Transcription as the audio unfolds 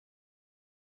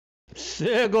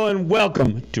Sego and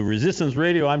welcome to Resistance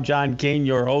Radio. I'm John Kane,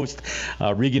 your host.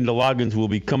 Regan DeLoggins will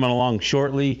be coming along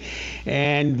shortly,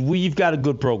 and we've got a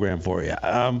good program for you.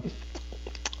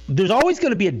 There's always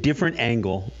going to be a different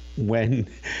angle when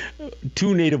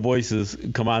two native voices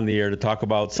come on the air to talk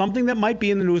about something that might be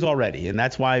in the news already, and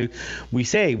that's why we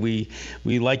say we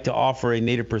like to offer a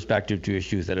native perspective to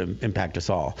issues that impact us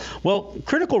all. Well,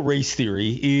 critical race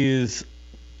theory is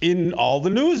in all the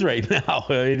news right now.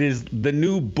 It is the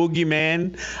new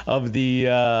boogeyman of the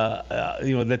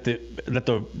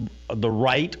the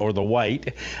right or the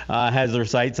white has their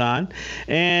sights on,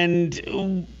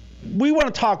 and we want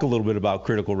to talk a little bit about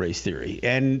critical race theory.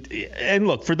 And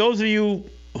look, for those of you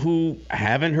who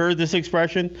haven't heard this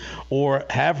expression or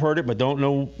have heard it but don't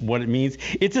know what it means,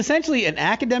 it's essentially an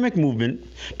academic movement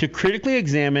to critically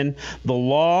examine the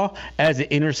law as it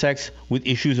intersects with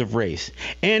issues of race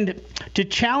and to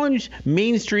challenge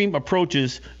mainstream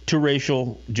approaches to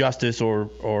racial justice or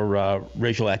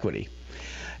racial equity.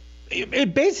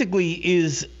 It basically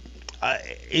is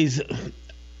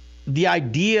the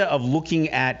idea of looking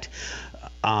at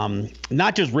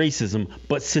not just racism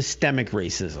but systemic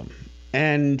racism.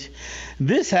 And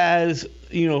this has,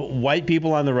 white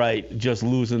people on the right just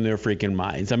losing their freaking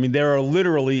minds. I mean, there are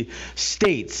literally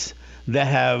states that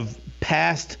have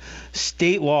passed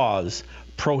state laws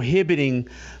prohibiting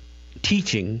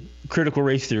teaching critical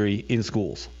race theory in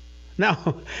schools.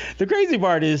 Now, the crazy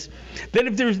part is that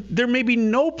if there may be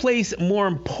no place more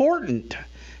important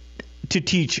to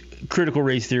teach critical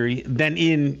race theory than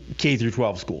in K through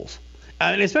 12 schools.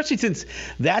 And especially since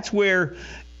that's where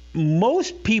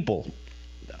most people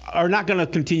are not going to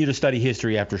continue to study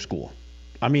history after school.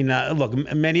 I mean, look,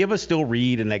 many of us still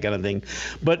read and that kind of thing,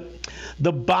 but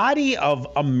the body of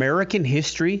American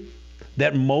history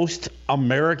that most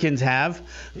Americans have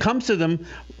comes to them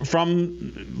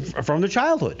from their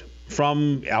childhood,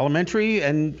 from elementary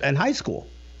and high school.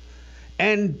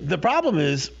 And the problem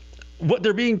is what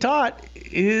they're being taught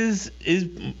is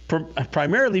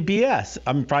primarily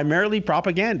BS. Primarily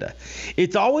propaganda.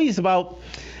 It's always about,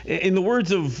 in the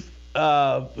words of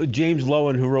James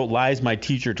Lowen, who wrote Lies My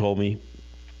Teacher Told Me,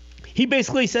 he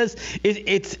basically says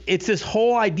it's this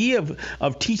whole idea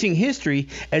of teaching history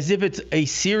as if it's a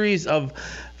series of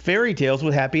fairy tales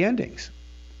with happy endings.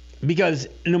 Because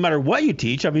no matter what you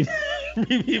teach, I mean,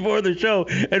 before the show,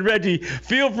 and Reggie,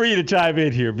 feel free to chime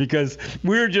in here because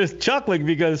we're just chuckling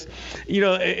because,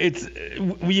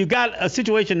 you've got a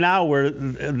situation now where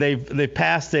they've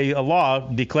passed a law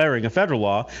declaring, a federal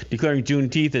law declaring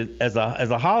Juneteenth as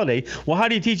a holiday. Well, how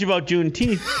do you teach about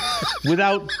Juneteenth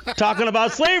without talking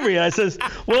about slavery? And I says,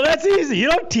 well, that's easy. You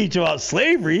don't teach about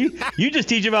slavery. You just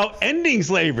teach about ending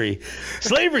slavery.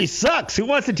 Slavery sucks. Who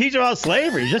wants to teach about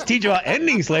slavery? Just teach about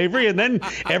ending slavery. And then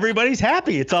everybody's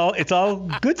happy. It's all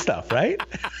good stuff, right?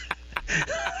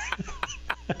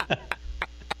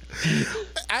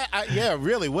 Yeah,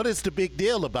 really. What is the big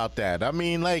deal about that? I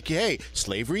mean, hey,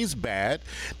 slavery is bad.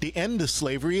 The end of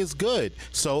slavery is good.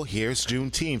 So here's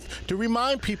Juneteenth to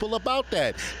remind people about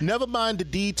that. Never mind the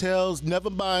details. Never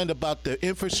mind about the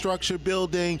infrastructure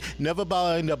building. Never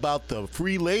mind about the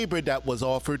free labor that was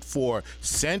offered for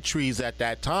centuries at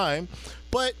that time.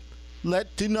 But let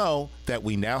you know that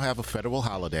we now have a federal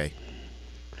holiday.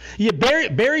 Yeah, bury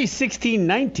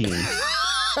 1619.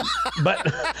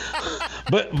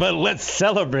 but let's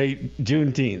celebrate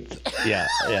Juneteenth. Yeah,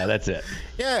 that's it.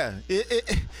 Yeah,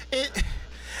 it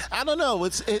I don't know.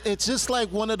 It's just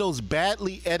like one of those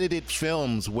badly edited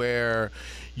films where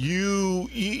you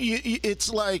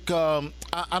it's like I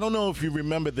don't know if you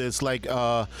remember this, like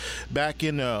back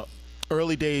in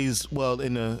early days, well,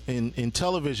 in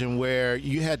television, where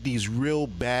you had these real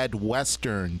bad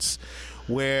westerns,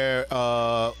 where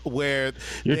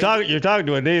you're talking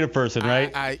to a native person,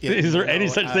 right? Is there any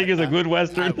such thing as a good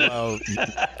western?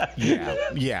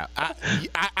 Yeah.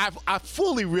 I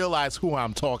fully realize who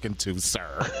I'm talking to,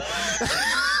 sir.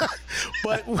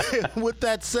 But with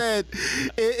that said,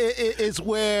 it's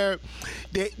where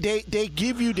they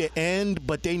give you the end,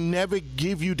 but they never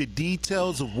give you the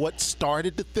details of what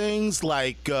started the things.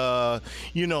 Like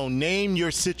name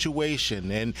your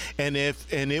situation, and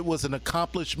it was an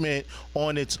accomplishment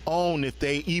on its own if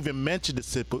they even mentioned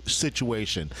the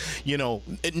situation.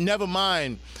 Never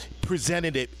mind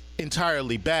presented it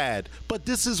entirely bad. But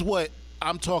this is what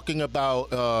I'm talking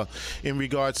about in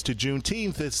regards to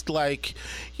Juneteenth. It's like,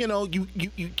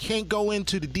 you can't go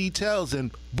into the details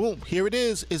and boom, here it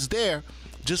is. It's there.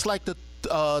 Just like the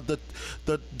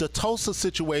the Tulsa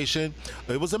situation.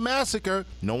 It was a massacre.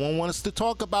 No one wants to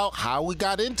talk about how we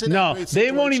got into that. No,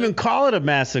 they won't even call it a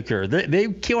massacre. They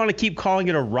want to keep calling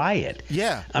it a riot.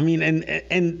 Yeah. I mean,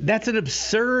 and that's an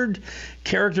absurd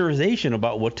characterization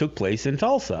about what took place in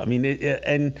Tulsa. I mean,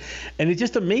 and it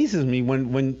just amazes me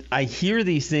when I hear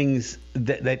these things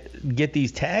that get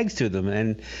these tags to them.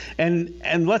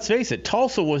 And let's face it,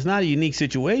 Tulsa was not a unique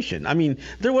situation. I mean,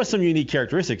 there was some unique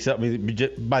characteristics. I mean,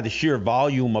 by the sheer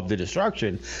volume of the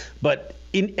destruction, but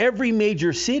in every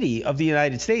major city of the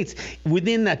United States,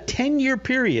 within a 10-year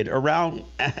period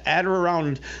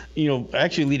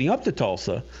actually leading up to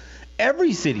Tulsa,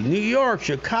 every city, New York,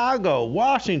 Chicago,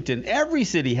 Washington, every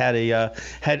city had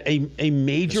a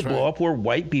major blow up where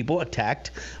white people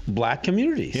attacked black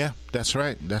communities. Yeah, that's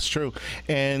right. That's true.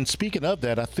 And speaking of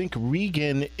that, I think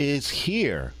Regan is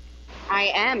here.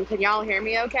 I am. Can y'all hear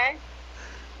me okay?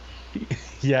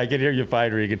 Yeah, I can hear you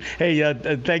fine, Regan. Hey,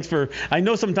 thanks for. I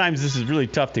know sometimes this is really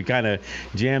tough to kind of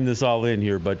jam this all in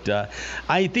here, but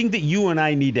I think that you and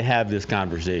I need to have this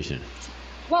conversation.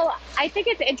 Well, I think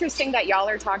it's interesting that y'all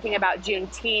are talking about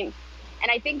Juneteenth,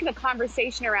 and I think the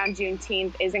conversation around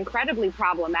Juneteenth is incredibly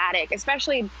problematic,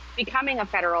 especially becoming a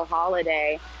federal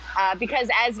holiday, because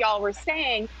as y'all were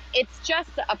saying, it's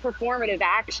just a performative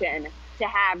action to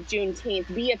have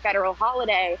Juneteenth be a federal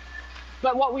holiday.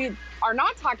 But what we are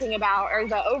not talking about are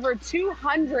the over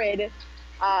 200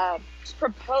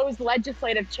 proposed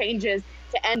legislative changes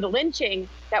to end lynching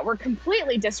that were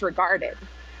completely disregarded.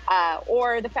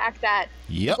 Or the fact that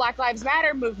the Black Lives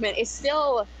Matter movement is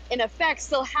still in effect,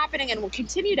 still happening, and will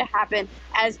continue to happen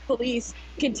as police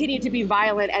continue to be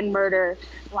violent and murder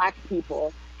Black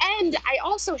people. And I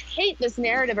also hate this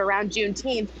narrative around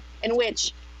Juneteenth in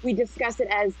which we discuss it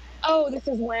as, oh, this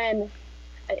is when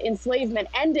enslavement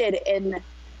ended in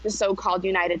the so-called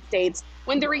United States,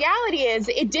 when the reality is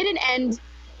it didn't end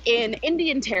in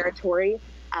Indian territory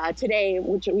today,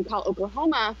 which we call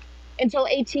Oklahoma, until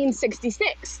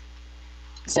 1866.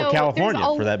 So or California,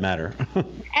 for that matter.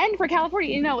 And for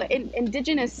California, you know,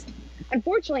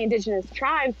 unfortunately, indigenous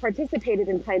tribes participated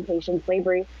in plantation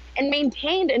slavery and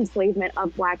maintained enslavement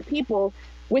of Black people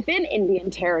within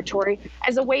Indian territory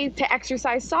as a way to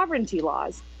exercise sovereignty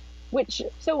laws.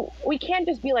 So we can't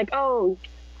just be like, oh,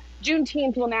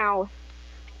 Juneteenth will now,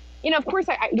 of course,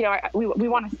 we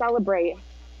want to celebrate,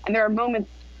 and there are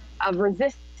moments of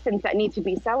resistance that need to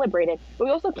be celebrated, but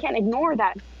we also can't ignore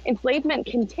that enslavement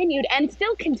continued and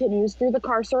still continues through the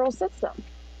carceral system.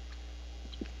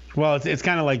 Well, it's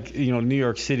kind of like, New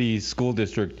York City school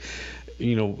district,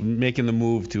 making the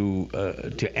move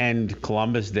to end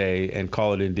Columbus Day and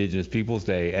call it Indigenous Peoples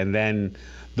Day, and then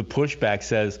the pushback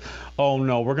says, oh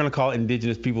no, we're going to call it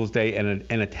Indigenous Peoples Day and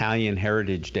an Italian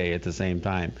Heritage Day at the same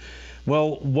time.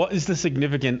 Well, what is the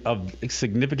significance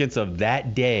of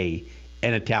that day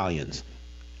and Italians?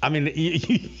 I mean,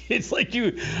 it's like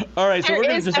all right, so we're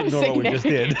going to just ignore what we just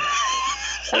did.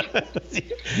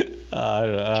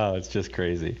 It's just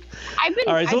crazy.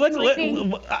 All right, so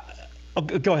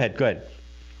go ahead.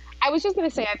 I was just going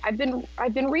to say, I've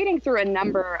been reading through a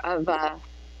number of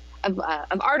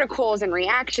articles and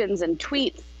reactions and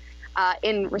tweets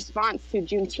in response to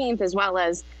Juneteenth, as well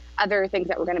as other things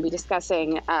that we're going to be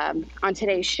discussing on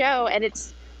today's show. And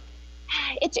it's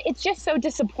just so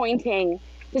disappointing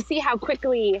to see how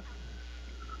quickly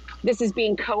this is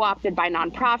being co-opted by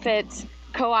nonprofits,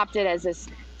 co-opted as this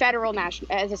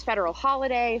federal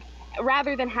holiday,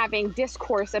 rather than having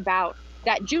discourse about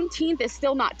that Juneteenth is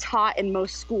still not taught in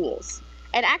most schools.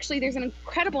 And actually, there's an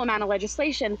incredible amount of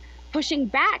legislation pushing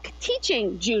back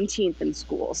teaching Juneteenth in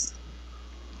schools.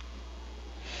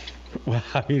 Well,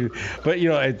 I mean, but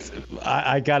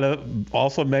I gotta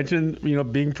also mention,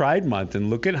 being Pride Month, and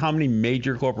look at how many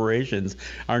major corporations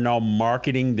are now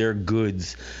marketing their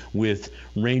goods with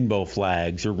rainbow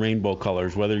flags or rainbow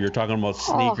colors, whether you're talking about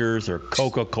sneakers or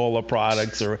Coca-Cola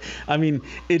products, I mean,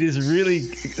 it is really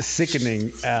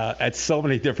sickening at so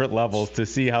many different levels to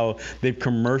see how they've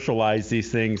commercialized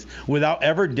these things without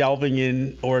ever delving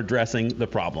in or addressing the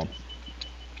problem.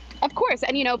 Of course,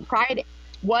 and Pride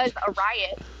was a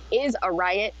riot. Is a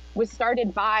riot, was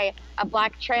started by a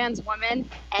Black trans woman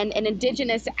and an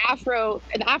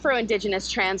Afro-Indigenous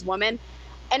trans woman,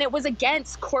 and it was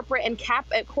against corporate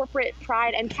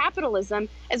pride and capitalism,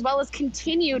 as well as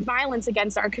continued violence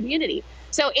against our community.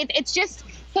 So it's just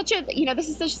such a this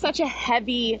is just such a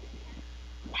heavy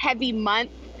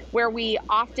month where we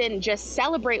often just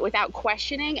celebrate without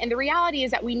questioning. And the reality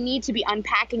is that we need to be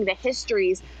unpacking the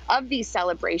histories of these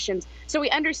celebrations so we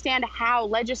understand how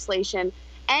legislation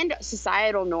and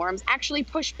societal norms actually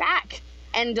push back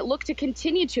and look to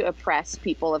continue to oppress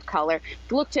people of color,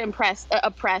 look to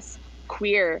oppress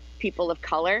queer people of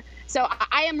color. So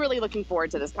I am really looking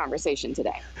forward to this conversation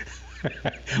today.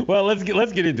 Well, let's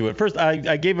get into it. First,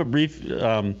 I gave a brief,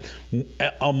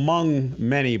 among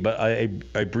many, but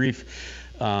a brief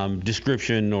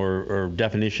description or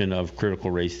definition of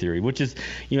critical race theory, which is,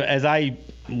 as I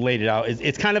laid it out,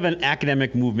 it's kind of an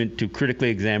academic movement to critically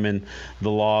examine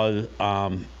the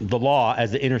law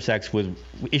as it intersects with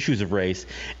issues of race,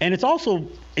 and it's also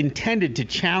intended to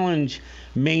challenge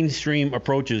mainstream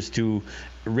approaches to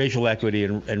racial equity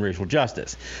and racial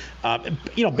justice.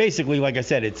 Basically, like I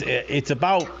said, it's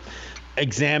about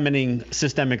examining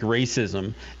systemic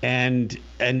racism and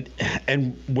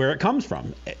where it comes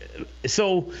from.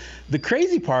 So the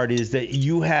crazy part is that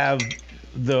you have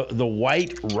the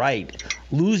white right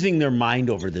losing their mind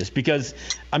over this, because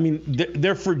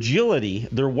their fragility,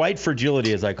 their white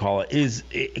fragility, as I call it,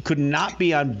 it could not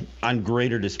be on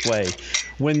greater display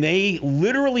when they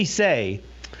literally say,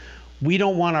 we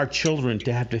don't want our children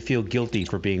to have to feel guilty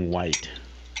for being white.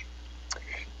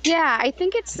 Yeah, I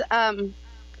think it's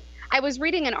I was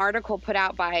reading an article put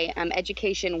out by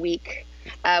Education Week,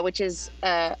 which is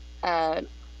a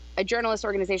journalist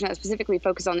organization that specifically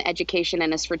focuses on education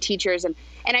and is for teachers. And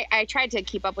I tried to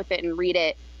keep up with it and read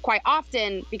it quite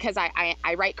often because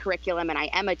I write curriculum and I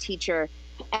am a teacher.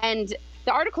 And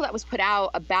the article that was put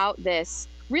out about this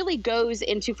really goes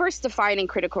into first defining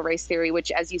critical race theory,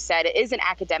 which, as you said, is an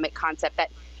academic concept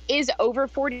that is over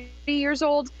 40 years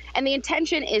old. And the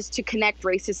intention is to connect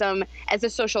racism as a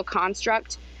social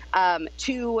construct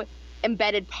to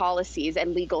embedded policies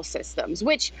and legal systems,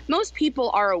 which most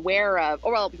people are aware of.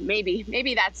 Or, well,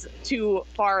 maybe that's too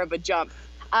far of a jump.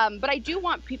 But I do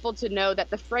want people to know that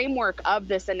the framework of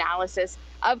this analysis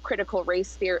of critical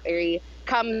race theory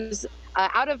comes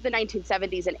out of the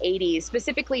 1970s and 80s,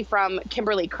 specifically from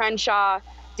Kimberly Crenshaw,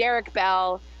 Derek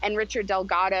Bell, and Richard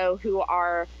Delgado, who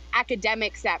are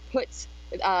academics that put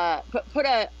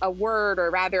a word, or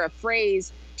rather a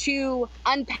phrase, to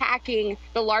unpacking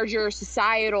the larger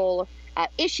societal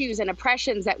issues and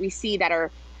oppressions that we see that are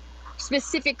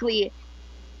specifically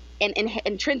and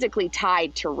intrinsically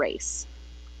tied to race.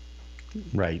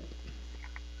 Right.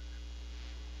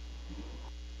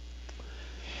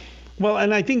 Well,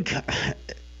 and I think,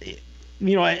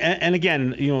 and again,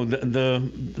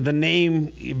 the name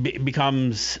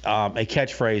becomes a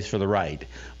catchphrase for the right.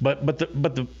 But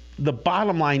the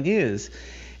bottom line is,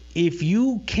 if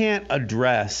you can't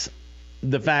address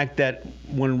the fact that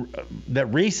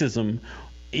that racism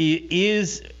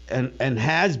is and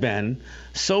has been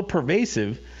so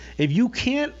pervasive, if you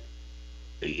can't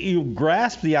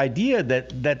grasp the idea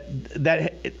that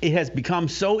it has become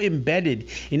so embedded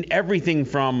in everything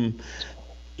from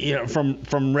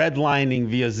redlining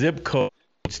via zip codes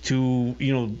to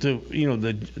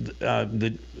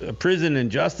the prison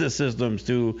and justice systems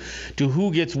to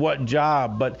who gets what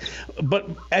job, but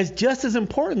as just as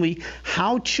importantly,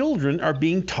 how children are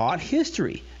being taught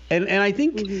history. And I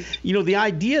think the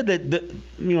idea that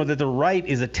the right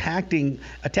is attacking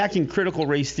critical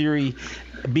race theory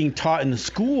being taught in the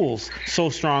schools so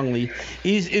strongly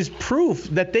is proof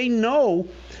that they know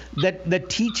that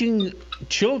teaching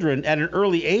children at an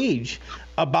early age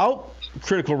about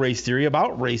critical race theory,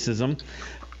 about racism,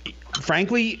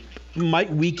 frankly, might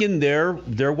weaken their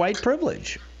white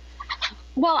privilege.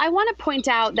 Well, I want to point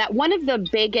out that one of the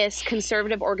biggest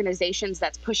conservative organizations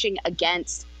that's pushing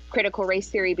against critical race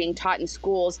theory being taught in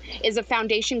schools is a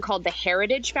foundation called the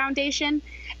Heritage Foundation,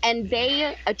 and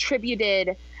they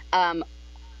attributed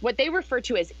what they refer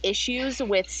to as issues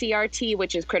with CRT,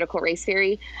 which is critical race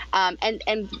theory,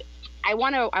 and I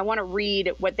want to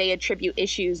read what they attribute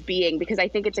issues being, because I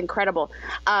think it's incredible.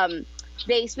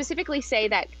 They specifically say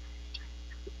that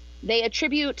they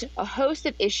attribute a host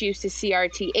of issues to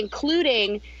CRT,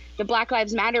 including the Black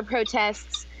Lives Matter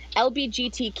protests,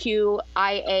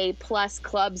 LGBTQIA plus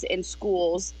clubs in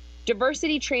schools,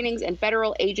 diversity trainings in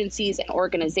federal agencies and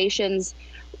organizations,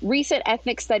 recent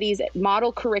ethnic studies,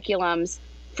 model curriculums,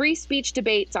 free speech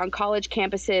debates on college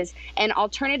campuses, and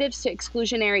alternatives to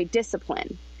exclusionary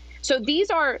discipline. So these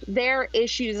are their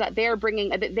issues that they're bringing.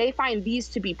 They find these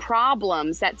to be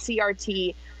problems that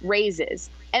CRT raises.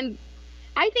 And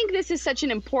I think this is such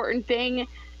an important thing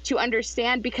to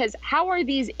understand, because how are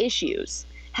these issues?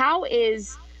 How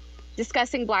is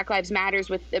discussing Black Lives Matter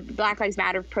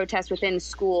protests within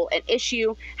school an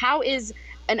issue? How is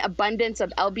an abundance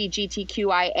of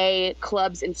LGBTQIA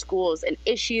clubs in schools an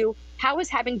issue? How is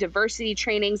having diversity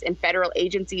trainings in federal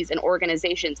agencies and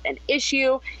organizations an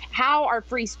issue? How are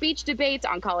free speech debates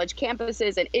on college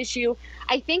campuses an issue?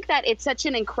 I think that it's such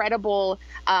an incredible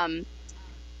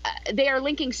they are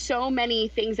linking so many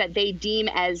things that they deem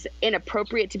as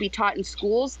inappropriate to be taught in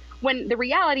schools, when the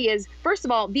reality is, first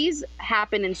of all, these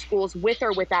happen in schools with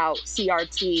or without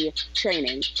CRT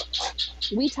training.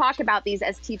 We talk about these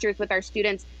as teachers with our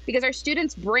students because our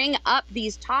students bring up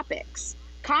these topics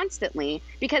constantly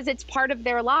because it's part of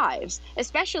their lives,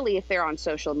 especially if they're on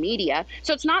social media.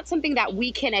 So it's not something that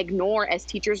we can ignore as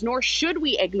teachers, nor should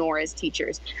we ignore as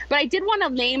teachers. But I did want to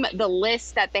name the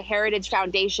list that the Heritage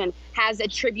Foundation has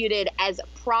attributed as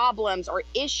problems or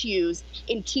issues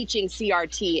in teaching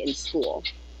CRT in school.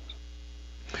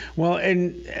 Well,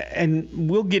 and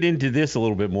we'll get into this a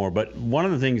little bit more, but one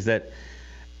of the things that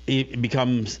it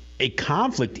becomes a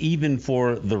conflict even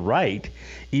for the right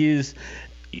is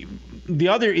the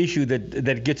other issue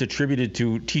that gets attributed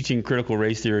to teaching critical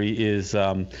race theory is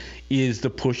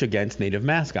the push against Native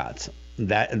mascots.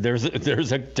 That there's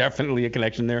definitely a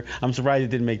connection there. I'm surprised it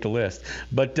didn't make the list.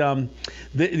 But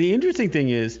the interesting thing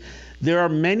is there are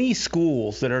many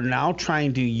schools that are now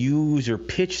trying to use or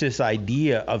pitch this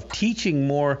idea of teaching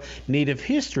more Native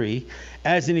history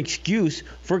as an excuse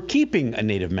for keeping a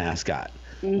Native mascot.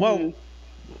 Mm-hmm. Well,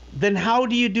 then how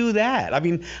do you do that? I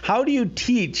mean, how do you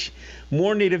teach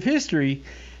more Native history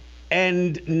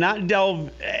and not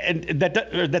delve, and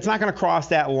that's not going to cross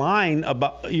that line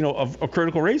about, of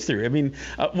critical race theory? I mean,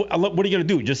 what are you going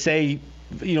to do? Just say,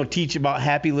 teach about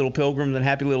happy little pilgrims and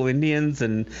happy little Indians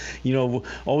and,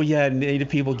 oh yeah, Native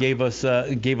people gave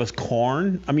us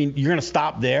corn. I mean, you're going to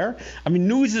stop there? I mean,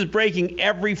 news is breaking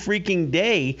every freaking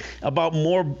day about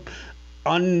more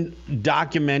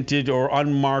undocumented or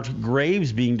unmarked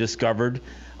graves being discovered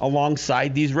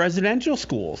alongside these residential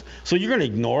schools. So you're going to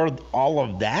ignore all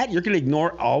of that? You're going to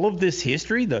ignore all of this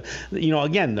history?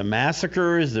 Again, the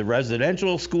massacres, the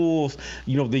residential schools,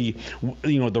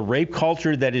 the rape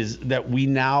culture that we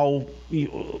now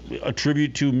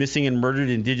attribute to missing and murdered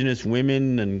Indigenous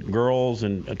women and girls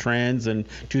and trans and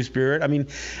Two-Spirit. I mean,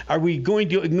 are we going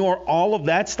to ignore all of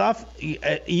that stuff,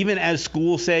 even as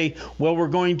schools say, well, we're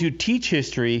going to teach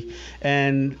history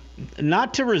and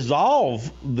not to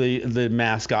resolve the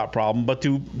mascot problem, but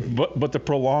to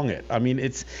prolong it? I mean,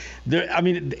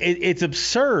 it's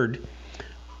absurd.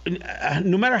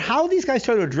 No matter how these guys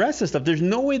try to address this stuff, there's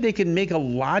no way they can make a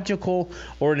logical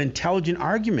or an intelligent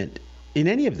argument in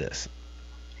any of this.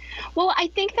 Well, I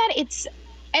think that it's,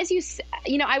 as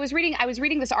I was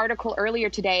reading this article earlier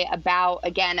today about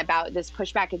this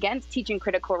pushback against teaching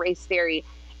critical race theory,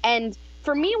 and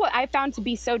for me, what I found to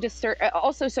be so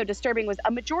disturbing was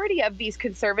a majority of these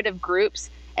conservative groups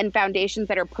and foundations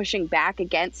that are pushing back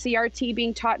against CRT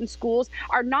being taught in schools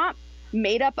are not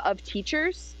made up of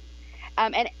teachers.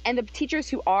 And the teachers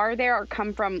who are there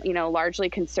come from, largely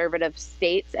conservative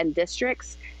states and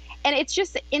districts. And it's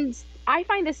just, I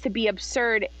find this to be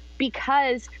absurd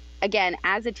because, again,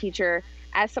 as a teacher,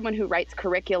 as someone who writes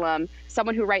curriculum,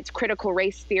 someone who writes critical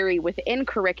race theory within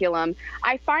curriculum,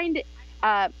 I find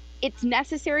it's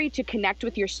necessary to connect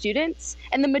with your students.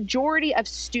 And the majority of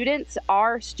students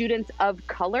are students of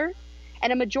color.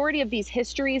 And a majority of these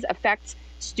histories affect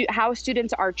how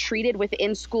students are treated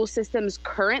within school systems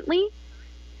currently.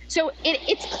 So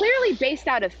it's clearly based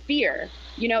out of fear.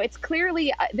 It's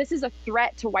clearly, this is a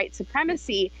threat to white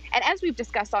supremacy. And as we've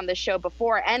discussed on this show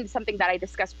before, and something that I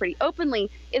discuss pretty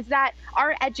openly, is that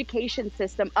our education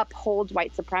system upholds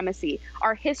white supremacy.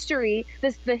 Our history,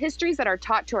 the histories that are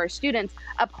taught to our students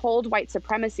uphold white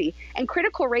supremacy. And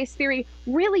critical race theory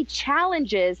really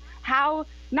challenges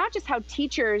not just how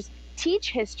teachers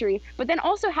teach history, but then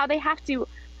also how they have to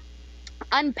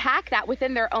unpack that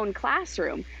within their own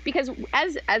classroom. Because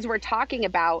as we're talking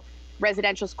about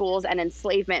residential schools and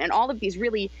enslavement and all of these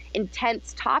really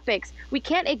intense topics, we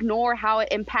can't ignore how it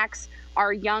impacts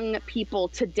our young people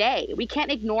today. We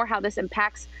can't ignore how this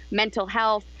impacts mental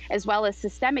health as well as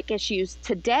systemic issues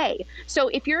today. So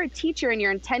if you're a teacher and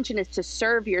your intention is to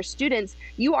serve your students,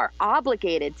 you are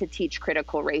obligated to teach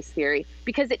critical race theory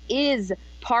because it is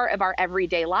part of our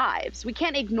everyday lives. We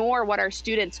can't ignore what our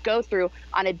students go through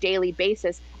on a daily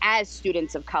basis as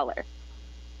students of color.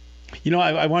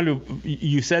 I wanted to.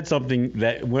 You said something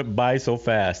that went by so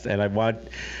fast, and I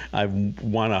want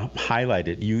to highlight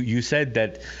it. You said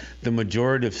that the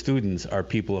majority of students are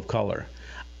people of color.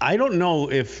 I don't know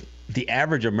if the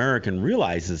average American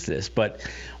realizes this, but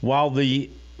while the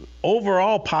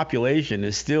overall population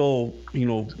is still,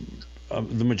 the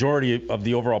majority of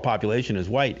the overall population is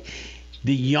white,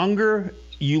 the younger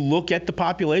you look at the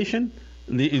population,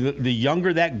 the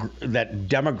younger that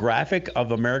demographic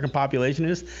of American population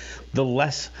is, the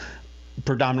less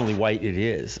predominantly white it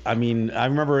is. I mean, I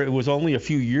remember it was only a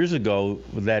few years ago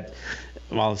that,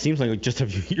 well, it seems like just a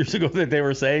few years ago that they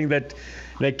were saying that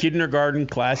kindergarten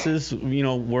classes,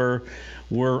 were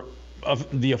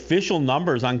the official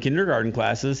numbers on kindergarten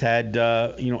classes had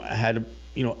a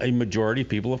majority of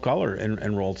people of color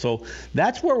enrolled. So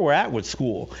that's where we're at with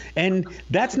school, and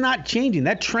that's not changing.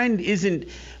 That trend isn't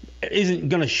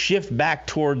going to shift back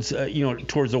towards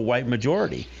towards a white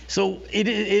majority. So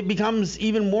it becomes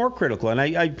even more critical. And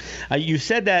I you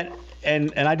said that,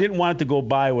 and I didn't want it to go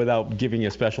by without giving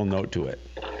a special note to it.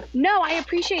 No, I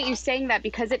appreciate you saying that,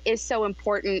 because it is so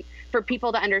important for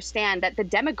people to understand that the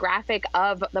demographic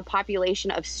of the population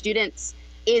of students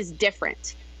is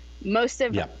different. Most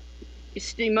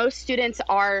students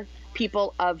are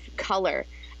people of color.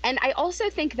 And I also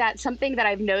think that something that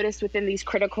I've noticed within these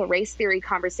critical race theory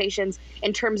conversations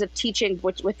in terms of teaching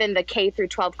within the K through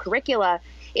 12 curricula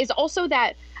is also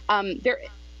that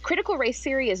critical race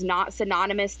theory is not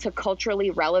synonymous to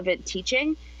culturally relevant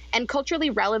teaching. And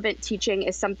culturally relevant teaching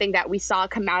is something that we saw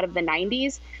come out of the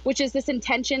 90s, which is this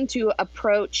intention to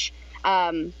approach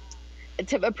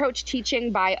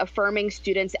teaching by affirming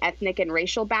students' ethnic and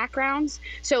racial backgrounds.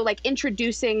 So like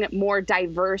introducing more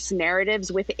diverse narratives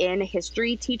within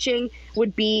history teaching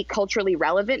would be culturally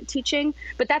relevant teaching,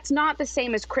 but that's not the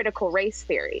same as critical race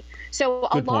theory. So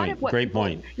Great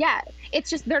point. Yeah, it's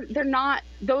just they're not,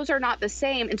 those are not the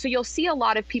same. And so you'll see a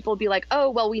lot of people be like, oh,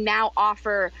 well, we now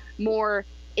offer more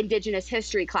Indigenous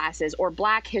history classes or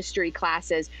Black history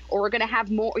classes, or we're going to have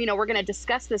more, we're going to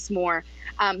discuss this more.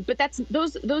 But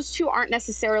those two aren't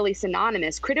necessarily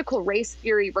synonymous. Critical race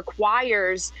theory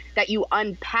requires that you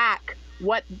unpack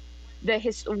what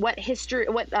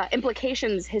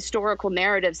implications historical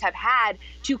narratives have had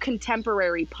to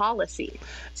contemporary policy.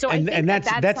 So I think that's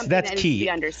something that needs key. to be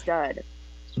understood.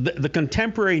 The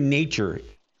contemporary nature.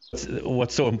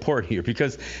 What's so important here,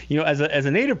 because as a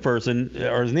Native person,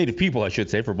 or as Native people I should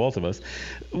say, for both of us,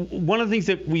 one of the things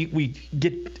that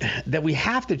we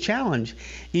have to challenge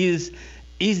is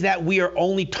that we are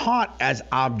only taught as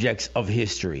objects of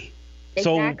history.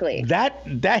 Exactly. So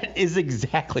that is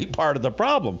exactly part of the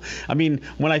problem. I mean,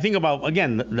 when I think about,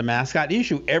 again, the mascot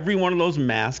issue, every one of those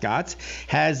mascots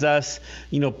has us,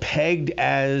 pegged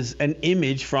as an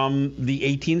image from the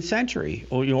 18th century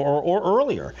or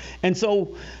earlier. And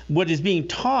so what is being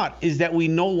taught is that we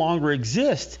no longer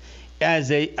exist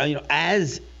as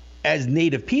as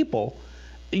Native people.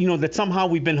 That somehow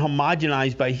we've been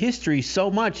homogenized by history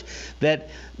so much that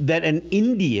an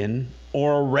Indian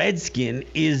or a Redskin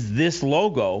is this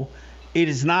logo. It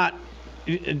is not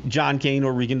John Kane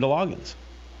or Regan DeLoggins.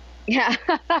 Yeah,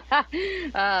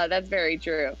 that's very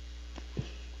true.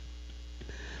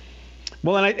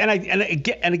 Well,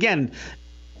 and again,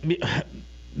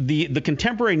 the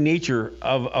contemporary nature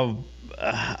of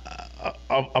the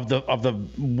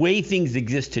way things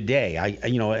exist today.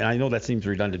 And I know that seems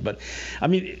redundant, but I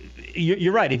mean,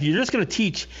 you're right. If you're just going to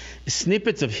teach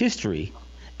snippets of history,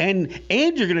 and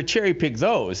you're going to cherry pick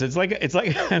those. It's like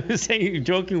I was saying,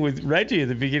 joking with Reggie at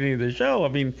the beginning of the show. I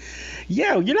mean,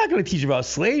 yeah, you're not going to teach about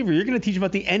slavery. You're going to teach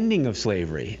about the ending of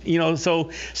slavery.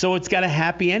 So it's got a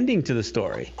happy ending to the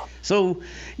story. So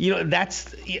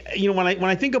that's when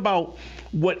I think about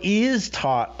what is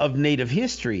taught of Native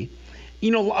history. A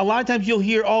lot of times you'll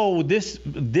hear, oh, this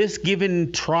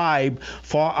given tribe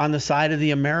fought on the side of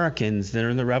the Americans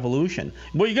during the Revolution.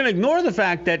 Well, you're going to ignore the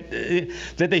fact that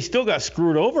they still got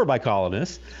screwed over by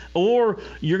colonists, or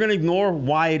you're going to ignore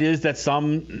why it is that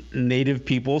some Native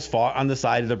peoples fought on the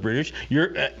side of the British.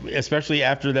 Especially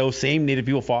after those same Native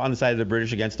people fought on the side of the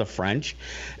British against the French.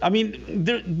 I mean,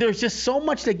 there's just so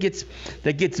much that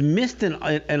gets missed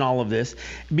in all of this,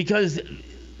 because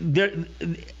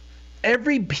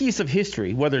every piece of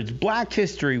history, whether it's Black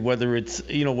history, whether it's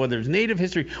Native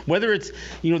history, whether it's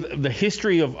the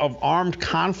history of armed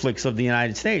conflicts of the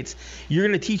United States, you're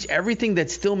going to teach everything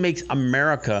that still makes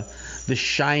America the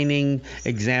shining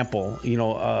example,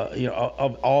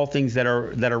 of all things that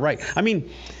are right. I mean,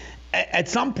 at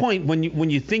some point when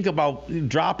you think about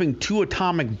dropping 2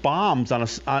 atomic bombs on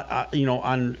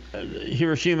on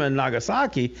Hiroshima and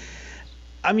Nagasaki,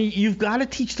 I mean, you've got to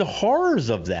teach the horrors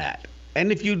of that. And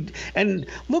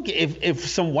look, if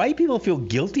some white people feel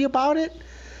guilty about it,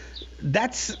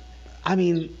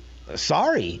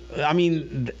 sorry. I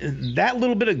mean, that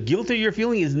little bit of guilt that you're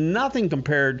feeling is nothing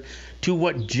compared to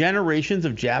what generations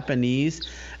of Japanese,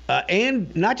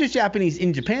 and not just Japanese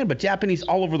in Japan, but Japanese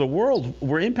all over the world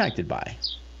were impacted by.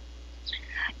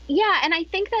 Yeah, and I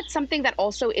think that's something that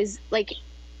also is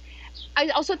I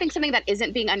also think something that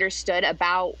isn't being understood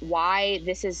about why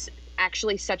this is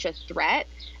actually such a threat.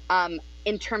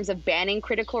 in terms of banning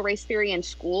critical race theory in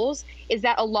schools is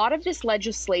that a lot of this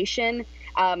legislation,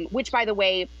 which, by the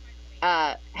way,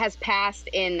 has passed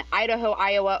in Idaho,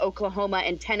 Iowa, Oklahoma,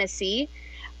 and Tennessee,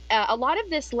 a lot of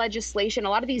this legislation, a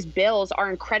lot of these bills are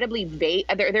incredibly vague.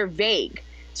 They're vague.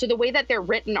 So the way that they're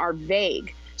written are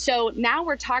vague. So now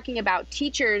we're talking about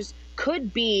teachers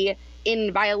could be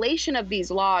in violation of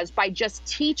these laws by just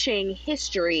teaching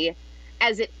history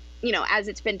as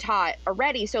it's been taught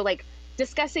already. So like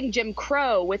discussing Jim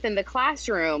Crow within the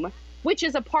classroom, which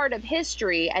is a part of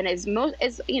history and is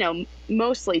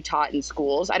mostly taught in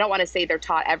schools. I don't want to say they're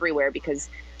taught everywhere because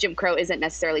Jim Crow isn't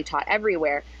necessarily taught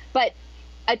everywhere, but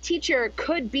a teacher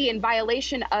could be in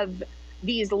violation of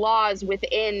these laws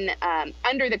within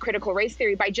under the critical race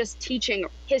theory by just teaching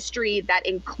history that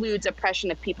includes oppression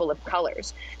of people of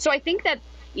colors. So I think that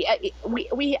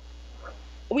we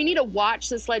need to watch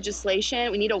this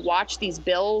legislation. We need to watch these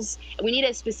bills. We need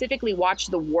to specifically watch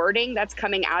the wording that's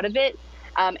coming out of it,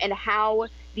 and how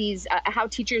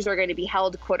teachers are going to be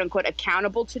held, quote unquote,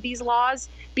 accountable to these laws,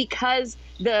 because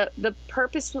the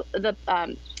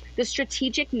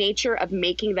strategic nature of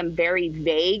making them very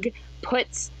vague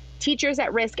puts teachers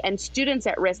at risk and students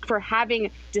at risk for having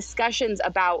discussions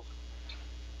about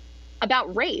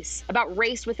race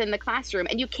within the classroom.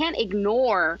 And you can't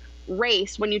ignore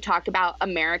race when you talk about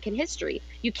American history.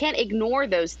 You can't ignore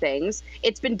those things.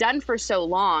 It's been done for so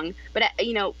long, but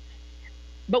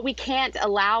we can't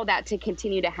allow that to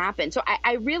continue to happen. So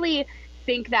I really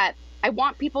think that I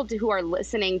want people who are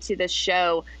listening to this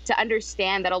show to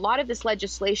understand that a lot of this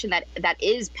legislation that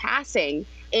is passing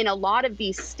in a lot of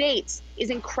these states is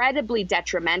incredibly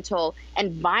detrimental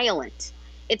and violent.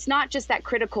 It's not just that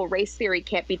critical race theory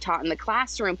can't be taught in the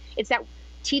classroom. It's that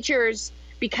teachers,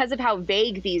 because of how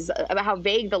vague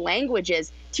the language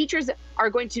is, teachers are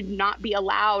going to not be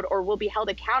allowed or will be held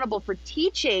accountable for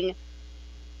teaching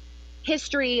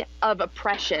history of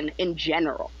oppression in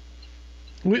general.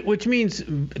 Which means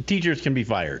teachers can be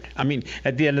fired. I mean,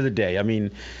 at the end of the day, I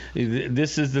mean,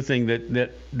 this is the thing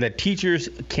that teachers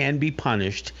can be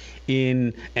punished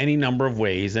in any number of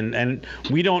ways, and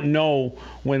we don't know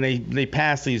when they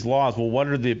pass these laws. Well, what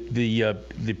are the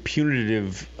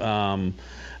punitive,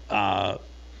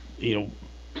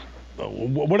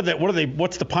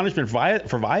 what's the punishment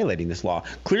for violating this law?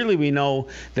 Clearly, we know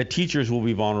that teachers will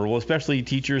be vulnerable, especially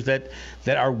teachers that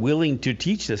are willing to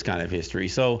teach this kind of history.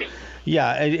 So,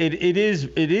 yeah, it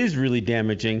is really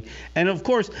damaging. And of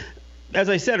course, as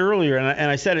I said earlier,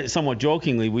 and I said it somewhat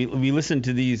jokingly, we listen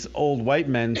to these old white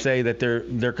men say that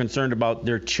they're concerned about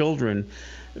their children,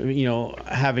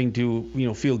 having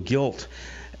to feel guilt.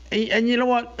 And you know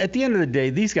what? At the end of the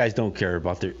day, these guys don't care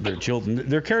about their children.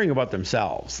 They're caring about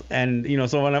themselves. And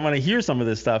so when I hear some of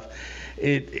this stuff,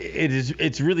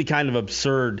 it's really kind of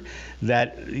absurd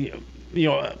that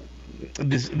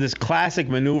this classic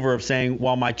maneuver of saying,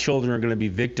 well, my children are going to be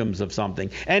victims of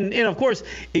something. And of course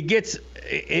it gets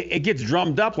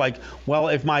drummed up like, well,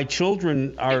 if my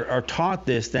children are taught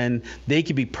this, then they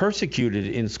could be persecuted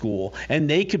in school and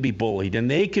they could be bullied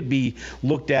and they could be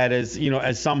looked at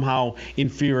as somehow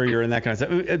inferior and that kind of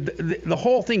stuff. The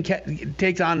whole thing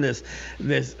takes on this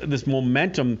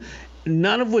momentum,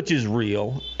 none of which is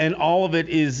real, and all of it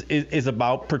is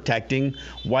about protecting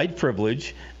white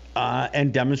privilege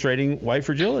and demonstrating white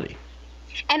fragility.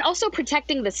 And also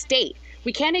protecting the state.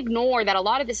 We can't ignore that a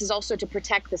lot of this is also to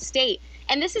protect the state.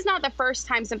 And this is not the first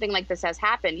time something like this has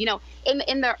happened.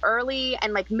 In the early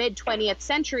and mid 20th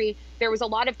century, there was a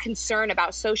lot of concern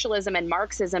about socialism and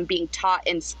Marxism being taught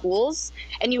in schools.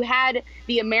 And you had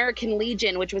the American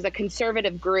Legion, which was a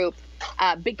conservative group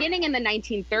beginning in the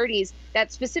 1930s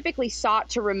that specifically sought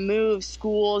to remove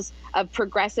schools of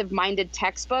progressive-minded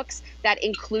textbooks that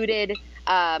included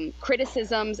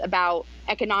criticisms about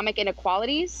economic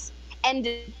inequalities. And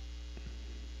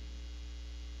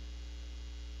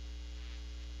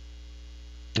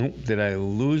did I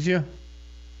lose you?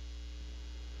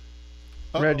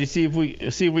 Brad, you see if we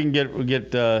can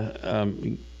get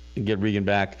Regan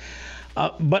back.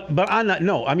 But on that,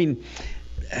 no, I mean,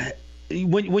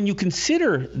 when you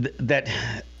consider that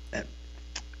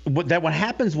what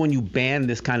happens when you ban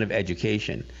this kind of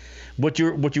education, what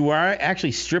you are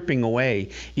actually stripping away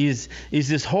is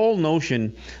this whole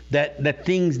notion that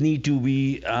things need to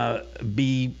be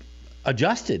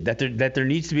adjusted, that there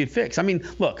needs to be a fix. I mean,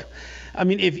 look,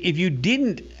 if you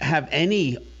didn't have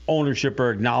any ownership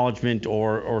or acknowledgement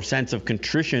or sense of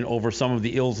contrition over some of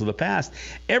the ills of the past,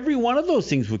 every one of those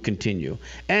things would continue.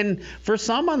 And for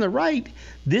some on the right,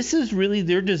 this is really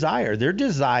their desire. Their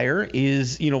desire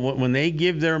is, when they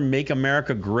give their Make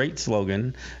America Great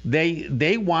slogan,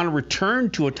 they want to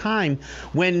return to a time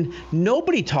when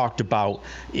nobody talked about,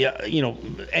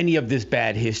 any of this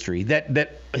bad history.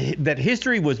 That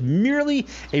history was merely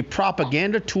a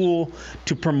propaganda tool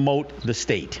to promote the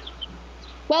state.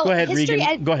 Well, go ahead,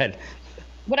 Regan. Go ahead.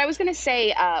 What I was going to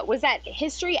say was that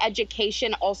history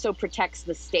education also protects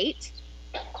the state.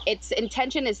 Its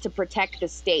intention is to protect the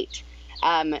state.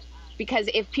 Because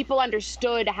if people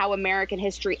understood how American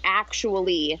history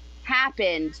actually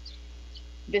happened,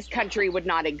 this country would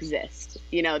not exist.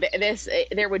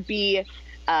 There would be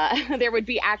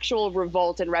actual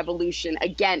revolt and revolution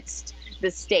against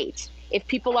the state if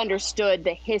people understood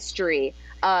the history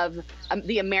of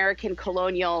the American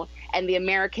colonial and the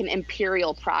American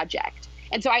imperial project.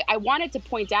 And so I wanted to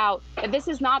point out that this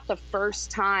is not the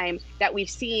first time that we've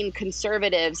seen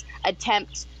conservatives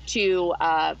attempt to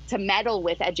meddle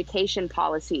with education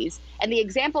policies. And the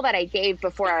example that I gave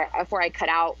before I cut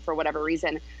out for whatever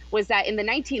reason was that in the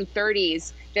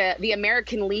 1930s, the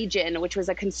American Legion, which was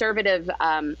a conservative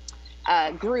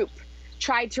group,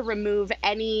 tried to remove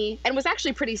any, and was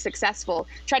actually pretty successful,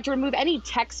 tried to remove any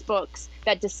textbooks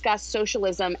that discussed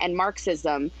socialism and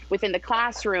Marxism within the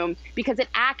classroom because it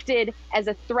acted as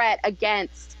a threat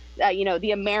against,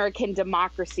 the American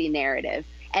democracy narrative.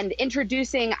 And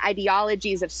introducing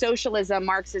ideologies of socialism,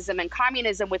 Marxism, and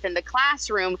communism within the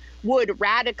classroom would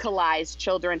radicalize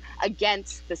children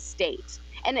against the state.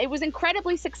 And it was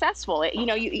incredibly successful.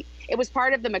 It was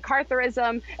part of the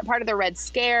MacArthurism, part of the Red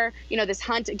Scare, this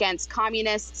hunt against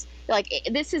communists.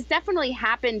 This has definitely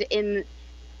happened in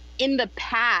the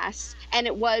past, and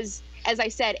it was, as I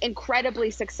said,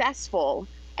 incredibly successful,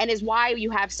 and is why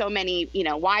you have so many,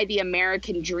 why the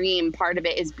American dream part of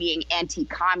it is being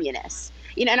anti-communist.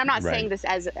 And I'm not saying this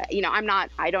as,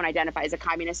 I don't identify as a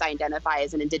communist. I identify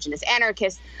as an indigenous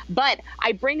anarchist. But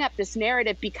I bring up this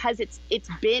narrative because it's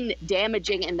been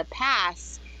damaging in the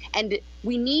past. And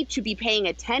we need to be paying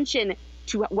attention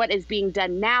to what is being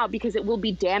done now because it will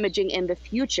be damaging in the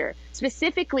future,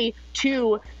 specifically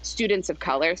to students of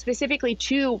color, specifically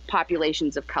to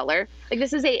populations of color.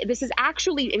 This is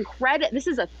actually incredible. This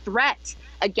is a threat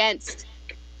against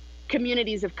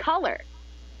communities of color.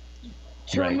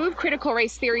 To remove critical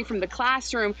race theory from the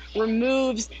classroom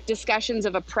removes discussions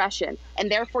of oppression. And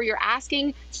therefore, you're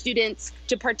asking students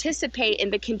to participate in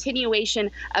the continuation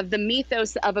of the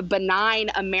mythos of a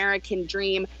benign American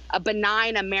dream, a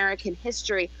benign American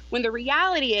history, when the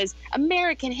reality is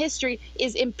American history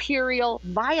is imperial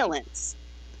violence.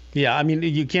 Yeah, I mean,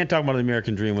 you can't talk about the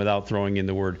American dream without throwing in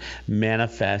the word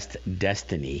manifest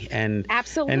destiny. And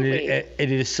absolutely. And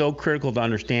it is so critical to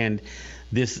understand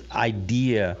this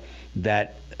idea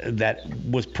that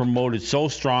was promoted so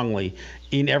strongly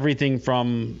in everything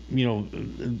from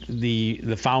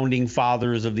the founding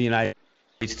fathers of the United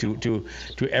States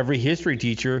to every history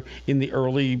teacher in the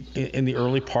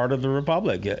early part of the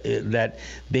Republic, that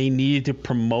they needed to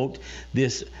promote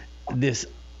this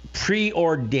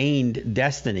preordained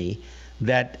destiny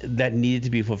that needed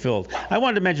to be fulfilled. I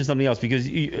wanted to mention something else because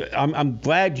I'm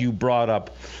glad you brought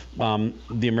up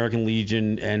the American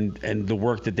Legion and the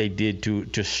work that they did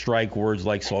to strike words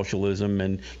like socialism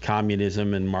and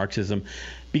communism and Marxism,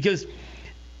 because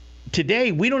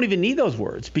today we don't even need those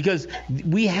words because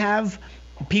we have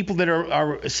people that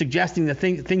are suggesting that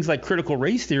things like critical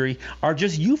race theory are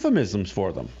just euphemisms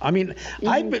for them. I mean,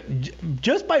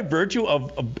 just by virtue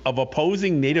of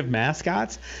opposing Native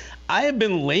mascots, I have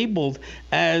been labeled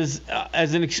as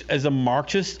a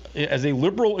Marxist, as a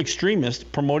liberal extremist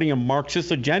promoting a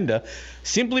Marxist agenda,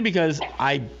 simply because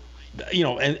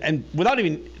and without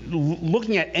even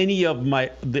looking at any of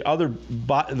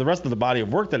the rest of the body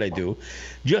of work that I do,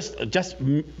 just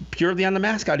purely on the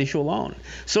mascot issue alone.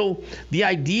 So the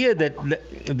idea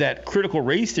that critical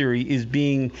race theory is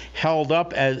being held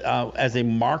up as a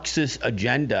Marxist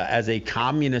agenda, as a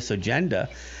communist agenda,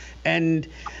 and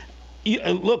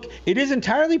look, it is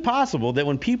entirely possible that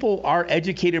when people are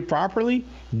educated properly,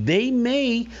 they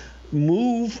may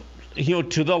move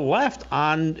to the left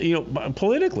on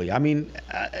politically. I mean,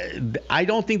 I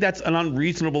don't think that's an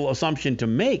unreasonable assumption to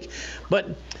make, but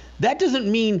that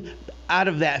doesn't mean out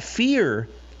of that fear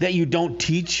that you don't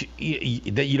teach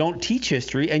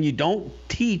history and you don't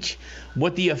teach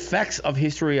what the effects of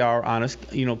history are on us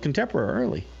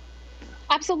contemporarily.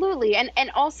 Absolutely. And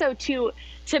also to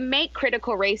make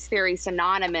critical race theory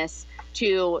synonymous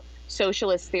to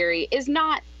socialist theory is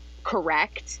not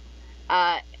correct.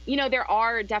 There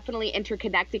are definitely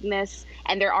interconnectedness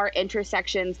and there are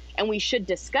intersections, and we should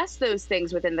discuss those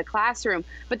things within the classroom,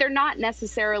 but they're not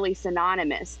necessarily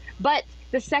synonymous. But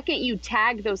the second you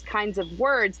tag those kinds of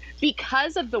words,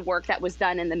 because of the work that was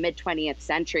done in the mid-20th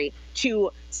century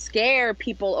to scare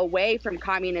people away from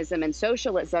communism and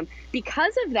socialism,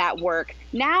 because of that work,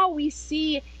 now we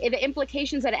see the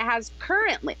implications that it has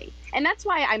currently. And that's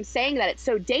why I'm saying that it's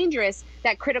so dangerous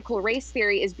that critical race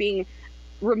theory is being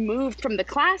removed from the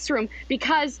classroom,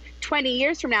 because 20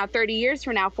 years from now, 30 years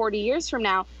from now, 40 years from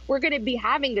now, we're going to be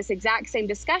having this exact same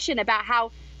discussion about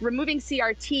how removing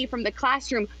CRT from the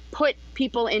classroom put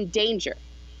people in danger,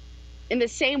 in the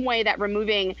same way that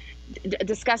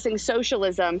discussing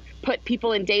socialism put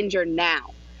people in danger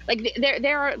now. Like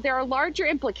there are larger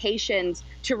implications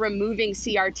to removing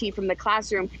CRT from the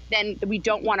classroom than we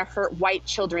don't want to hurt white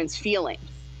children's feelings.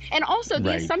 And also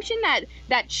the assumption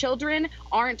that children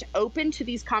aren't open to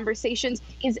these conversations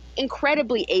is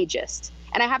incredibly ageist.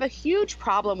 And I have a huge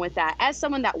problem with that as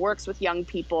someone that works with young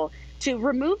people, to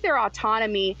remove their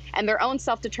autonomy and their own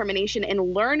self-determination in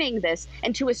learning this,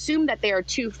 and to assume that they are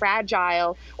too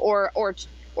fragile or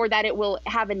that it will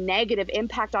have a negative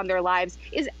impact on their lives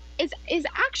is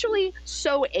actually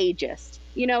so ageist.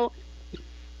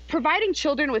 Providing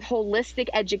children with holistic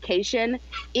education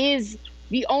is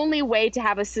the only way to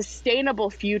have a sustainable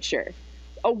future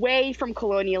away from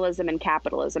colonialism and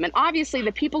capitalism. And obviously,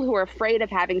 the people who are afraid of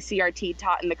having CRT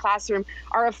taught in the classroom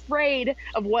are afraid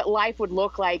of what life would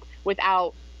look like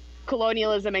without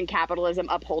colonialism and capitalism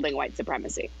upholding white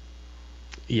supremacy.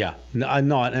 Yeah, no,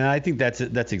 and I think that's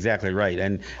exactly right.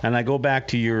 And I go back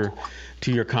to your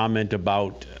comment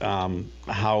about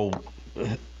how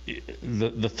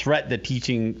the threat that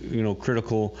teaching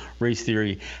critical race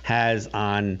theory has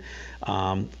on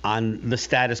the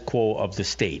status quo of the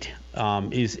state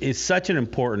is such an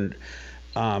important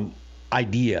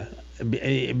idea,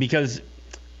 because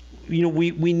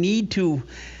we need to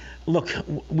look.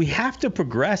 We have to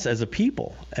progress as a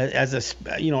people, as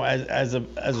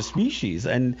a species,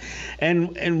 and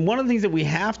one of the things that we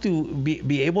have to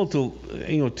be able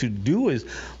to to do is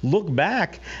look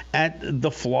back at the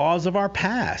flaws of our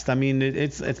past. I mean,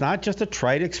 it's not just a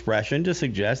trite expression to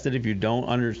suggest that if you don't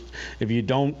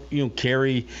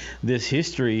carry this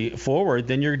history forward,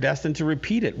 then you're destined to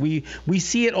repeat it. We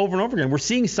see it over and over again. We're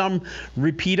seeing some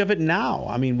repeat of it now.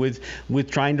 I mean,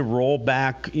 with trying to roll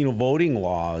back voting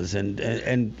laws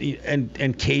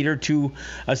and cater to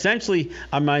essentially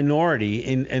a minority,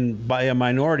 and by a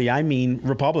minority I mean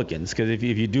Republicans, because if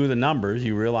you do the numbers,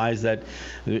 you realize that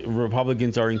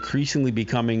Republicans are increasingly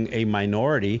becoming a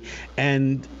minority,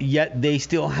 and yet they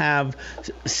still have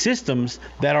systems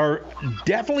that are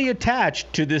definitely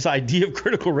attached to this idea of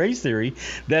critical race theory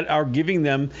that are giving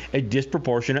them a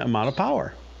disproportionate amount of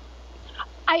power.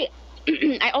 I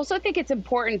also think it's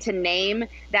important to name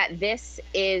that this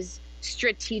is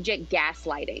strategic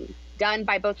gaslighting done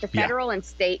by both the federal and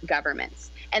state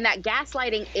governments, and that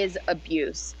gaslighting is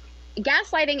abuse.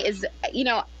 Gaslighting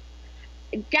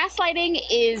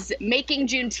is making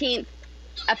Juneteenth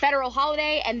a federal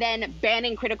holiday and then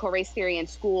banning critical race theory in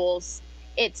schools.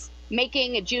 It's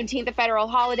making Juneteenth a federal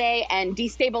holiday and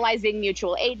destabilizing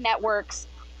mutual aid networks.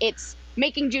 It's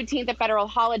making Juneteenth a federal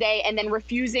holiday and then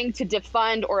refusing to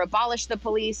defund or abolish the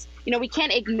police. We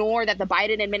can't ignore that the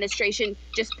Biden administration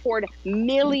just poured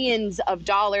millions of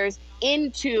dollars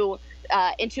into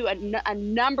a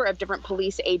number of different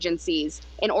police agencies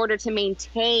in order to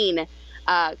maintain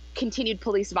continued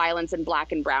police violence in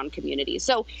Black and brown communities.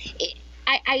 So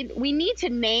we need to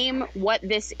name what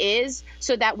this is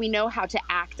so that we know how to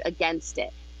act against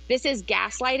it. This is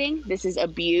gaslighting. This is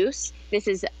abuse. This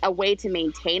is a way to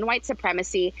maintain white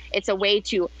supremacy. It's a way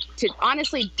to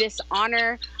honestly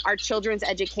dishonor our children's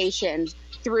education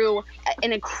through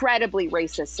an incredibly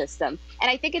racist system. And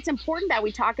I think it's important that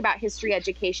we talk about history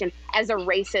education as a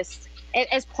racist,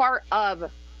 as part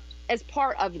of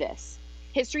this.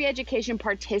 History education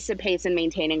participates in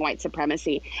maintaining white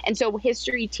supremacy. And so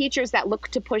history teachers that look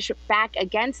to push back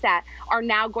against that are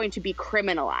now going to be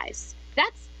criminalized.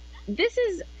 This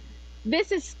is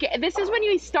when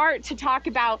you start to talk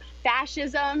about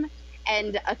fascism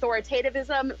and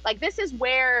authoritativism. Like, this is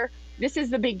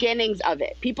the beginnings of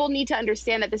it. People need to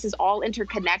understand that this is all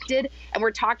interconnected, and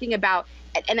we're talking about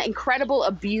an incredible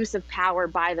abuse of power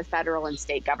by the federal and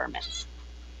state governments.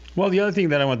 Well, the other thing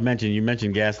that I want to mention, you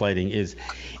mentioned gaslighting, is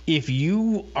if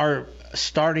you are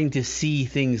starting to see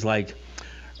things like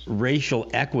racial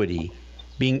equity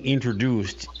being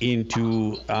introduced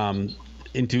into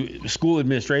into school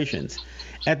administrations.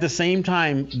 At the same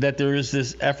time that there is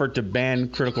this effort to ban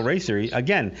critical race theory,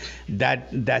 again,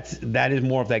 that is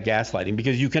more of that gaslighting,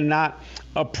 because you cannot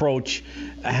approach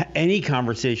any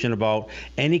conversation about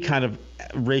any kind of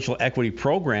racial equity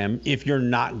program if you're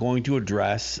not going to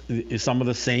address some of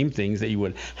the same things that you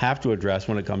would have to address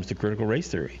when it comes to critical race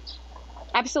theory.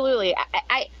 Absolutely.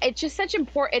 It's just such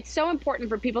important. It's so important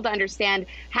for people to understand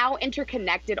how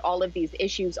interconnected all of these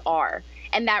issues are,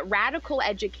 and that radical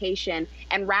education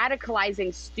and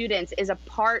radicalizing students is a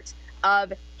part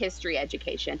of history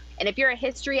education. And if you're a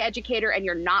history educator and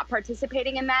you're not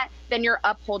participating in that, then you're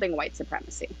upholding white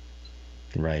supremacy.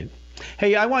 Right.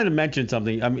 Hey, I wanted to mention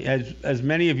something. I mean, as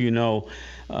many of you know,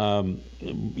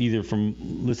 either from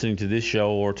listening to this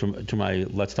show or to my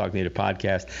Let's Talk Native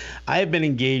podcast, I have been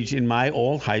engaged in my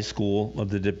old high school of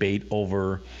the debate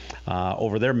over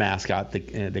their mascot.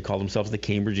 They call themselves the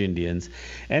Cambridge Indians,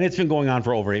 and it's been going on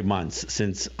for over 8 months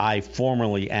since I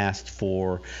formally asked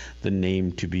for the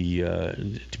name to be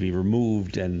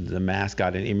removed and the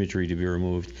mascot and imagery to be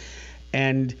removed.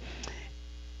 And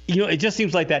it just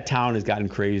seems like that town has gotten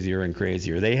crazier and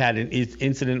crazier. They had an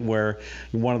incident where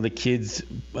one of the kids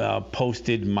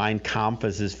posted Mein Kampf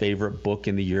as his favorite book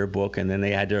in the yearbook, and then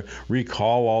they had to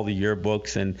recall all the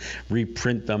yearbooks and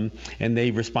reprint them. And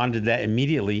they responded to that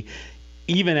immediately,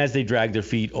 even as they dragged their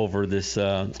feet over this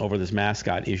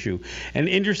mascot issue. And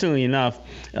interestingly enough,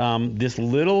 this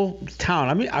little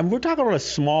town, we're talking about a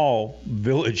small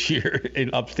village here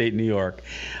in upstate New York,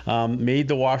 made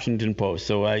the Washington Post.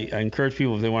 So I encourage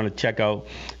people, if they want to check out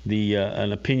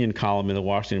an opinion column in the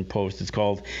Washington Post. It's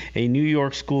called "A New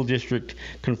York School District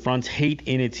Confronts Hate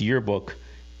in Its Yearbook,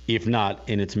 If Not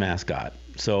in Its Mascot."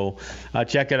 So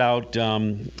check it out.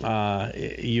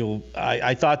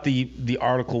 I thought the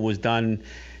article was done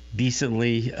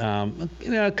decently.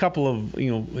 A couple of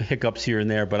hiccups here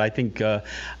and there, but I think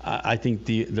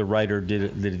the writer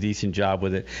did a decent job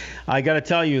with it. I got to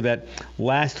tell you that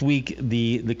last week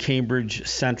the Cambridge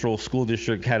Central School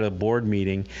District had a board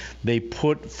meeting. They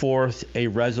put forth a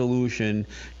resolution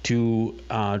to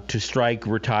strike,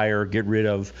 retire, get rid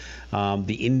of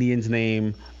the Indians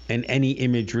name and any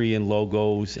imagery and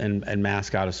logos and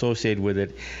mascot associated with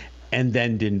it, and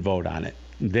then didn't vote on it.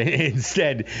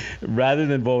 Instead, rather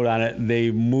than vote on it,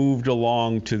 they moved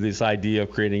along to this idea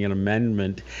of creating an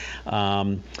amendment.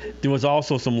 There was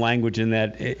also some language in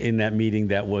that meeting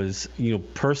that was,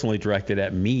 personally directed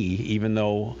at me, even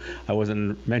though I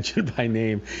wasn't mentioned by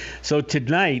name. So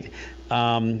tonight,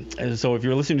 so if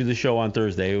you're listening to the show on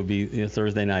Thursday, it would be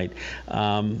Thursday night.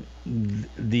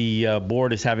 The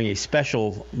board is having a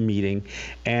special meeting,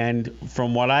 and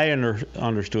from what I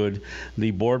understood, the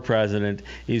board president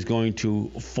is going to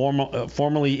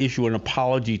formally issue an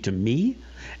apology to me,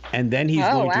 and then he's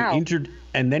going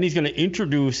to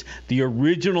introduce the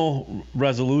original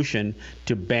resolution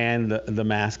to ban the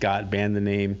mascot, ban the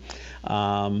name,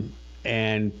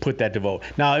 and put that to vote.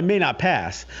 Now, it may not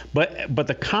pass, but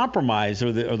the compromise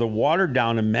or the watered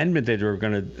down amendment that they're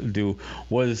going to do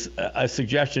was a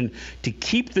suggestion to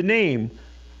keep the name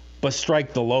but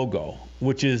strike the logo,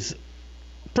 which is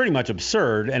pretty much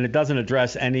absurd, and it doesn't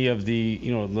address any of the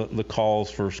the calls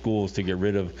for schools to get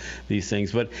rid of these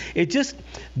things. But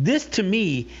this to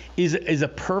me is a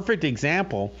perfect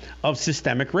example of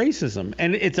systemic racism,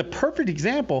 and it's a perfect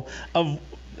example of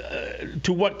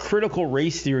to what critical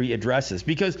race theory addresses.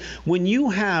 Because when you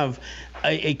have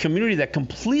a community that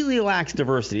completely lacks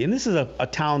diversity, and this is a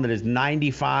town that is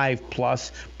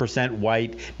 95+%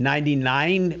 white,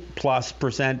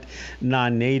 99+%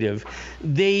 non-native,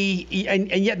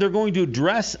 and yet they're going to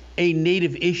address a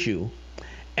native issue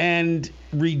and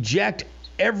reject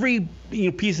every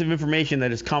piece of information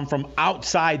that has come from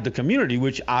outside the community,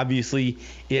 which obviously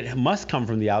it must come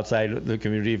from the outside of the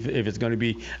community if it's going to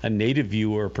be a native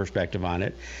view or perspective on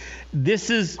it.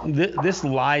 This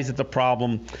lies at the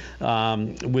problem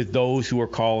with those who are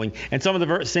calling, and some of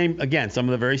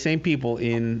the very same people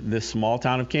in this small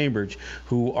town of Cambridge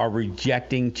who are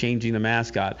rejecting changing the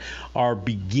mascot are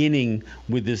beginning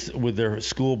with their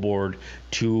school board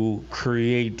to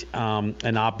create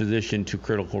an opposition to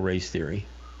critical race theory.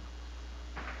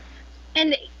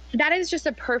 And that is just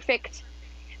a perfect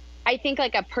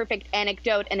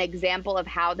anecdote, an example of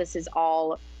how this is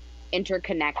all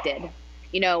interconnected.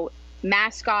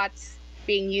 Mascots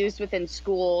being used within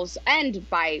schools and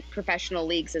by professional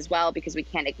leagues as well, because we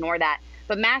can't ignore that.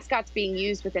 But mascots being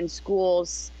used within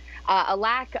schools, a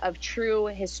lack of true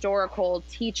historical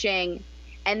teaching,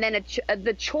 and then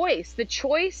the choice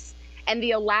and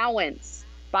the allowance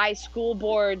by school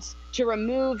boards to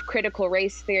remove critical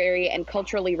race theory and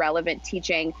culturally relevant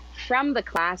teaching from the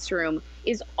classroom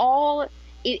is all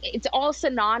it's all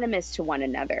synonymous to one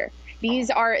another.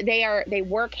 They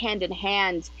work hand in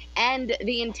hand. And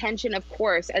the intention, of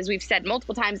course, as we've said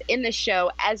multiple times in this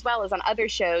show, as well as on other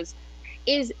shows,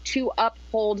 is to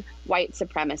uphold white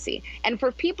supremacy. And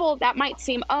for people that might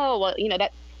seem, oh, well,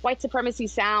 that white supremacy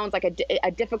sounds like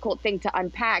a difficult thing to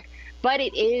unpack, but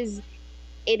it is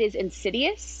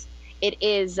insidious. It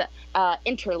is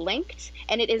interlinked,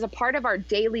 and it is a part of our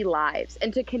daily lives.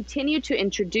 And to continue to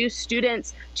introduce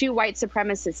students to white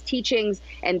supremacist teachings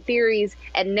and theories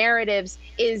and narratives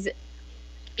is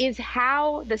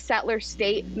how the settler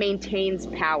state maintains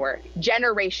power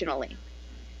generationally.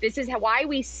 This is why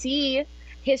we see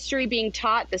history being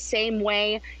taught the same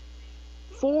way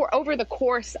over the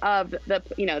course of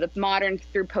the modern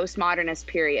through postmodernist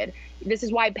period. This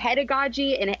is why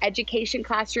pedagogy in education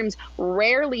classrooms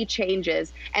rarely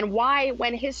changes, and why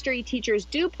when history teachers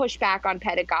do push back on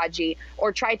pedagogy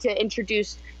or try to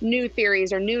introduce new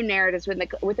theories or new narratives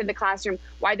within the classroom,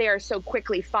 why they are so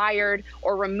quickly fired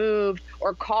or removed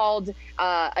or called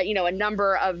a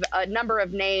number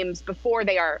of names before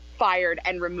they are fired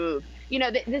and removed.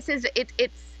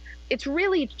 It's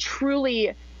really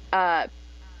truly.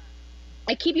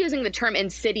 I keep using the term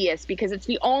insidious because it's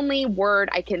the only word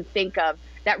I can think of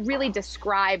that really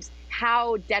describes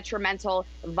how detrimental,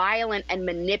 violent, and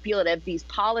manipulative these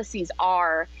policies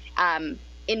are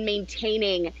in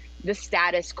maintaining the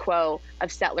status quo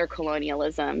of settler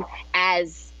colonialism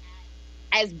as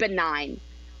benign,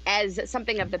 as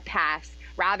something of the past,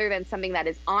 rather than something that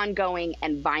is ongoing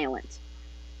and violent.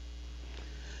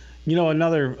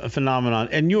 Another phenomenon,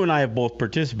 and you and I have both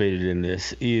participated in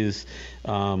this, is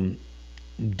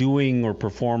doing or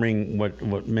performing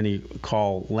what many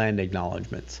call land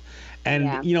acknowledgments.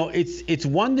 And, it's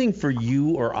one thing for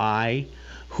you or I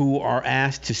who are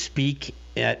asked to speak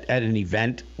at an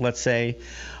event, let's say,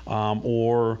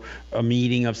 or a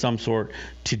meeting of some sort,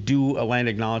 to do a land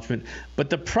acknowledgement. But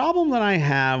the problem that I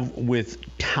have with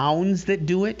towns that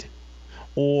do it,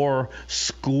 or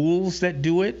schools that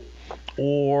do it,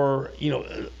 or,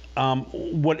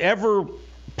 whatever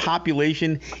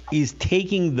population is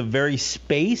taking the very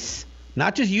space,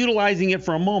 not just utilizing it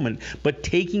for a moment, but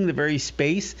taking the very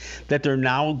space that they're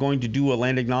now going to do a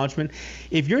land acknowledgement.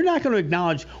 If you're not going to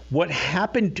acknowledge what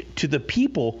happened to the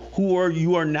people who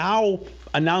you are now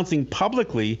announcing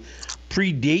publicly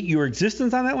predate your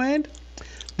existence on that land,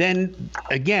 then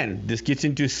again, this gets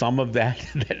into some of that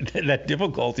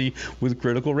difficulty with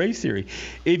critical race theory.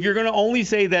 If you're going to only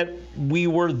say that we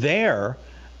were there,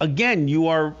 again, you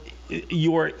are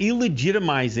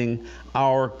illegitimizing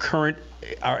our current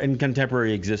and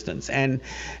contemporary existence. And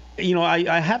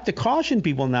I have to caution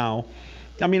people now.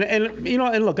 I mean, and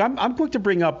look, I'm quick to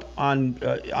bring up on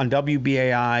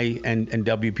WBAI and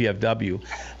WPFW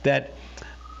that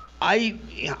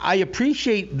I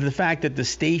appreciate the fact that the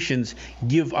stations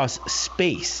give us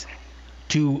space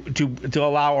to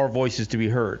allow our voices to be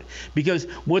heard, because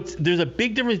there's a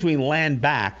big difference between land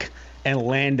back and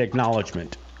land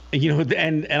acknowledgement.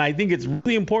 And I think it's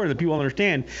really important that people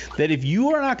understand that if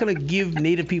you are not going to give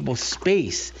Native people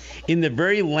space in the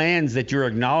very lands that you're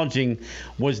acknowledging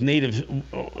was Native,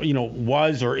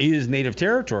 was or is Native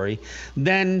territory,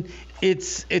 then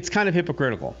it's kind of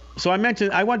hypocritical. So I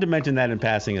wanted to mention that in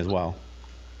passing as well.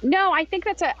 No, I think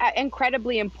that's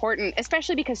incredibly important,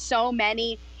 especially because so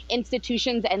many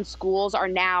institutions and schools are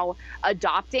now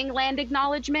adopting land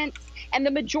acknowledgements. And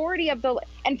the majority of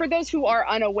and for those who are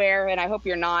unaware, and I hope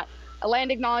you're not, a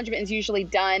land acknowledgement is usually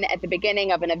done at the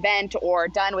beginning of an event or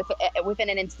done within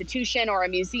an institution or a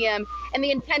museum. And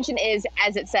the intention is,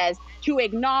 as it says, to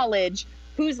acknowledge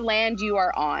whose land you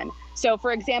are on. So,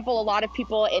 for example, a lot of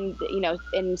people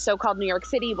in so-called New York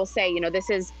City will say, this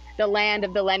is the land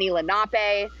of the Lenni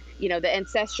Lenape, the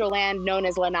ancestral land known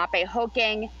as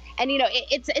Lenapehoking. And,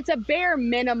 it's a bare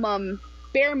minimum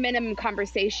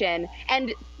conversation.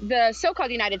 And the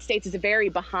so-called United States is very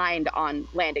behind on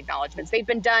land acknowledgements. They've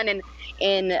been done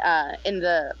in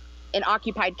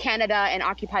occupied Canada and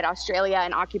occupied Australia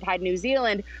and occupied New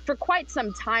Zealand for quite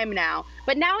some time now.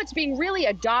 But now it's being really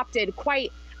adopted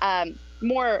quite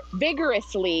more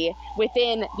vigorously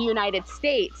within the United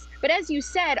States. But as you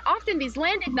said, often these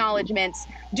land acknowledgements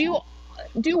do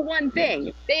one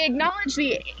thing. They acknowledge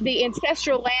the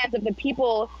ancestral lands of the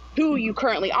people who you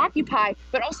currently occupy,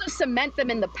 but also cement them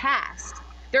in the past.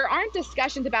 There aren't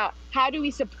discussions about how do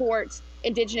we support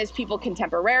Indigenous people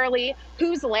contemporarily,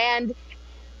 whose land,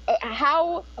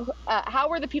 how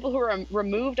are the people who are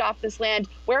removed off this land,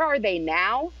 where are they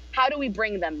now? How do we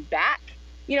bring them back?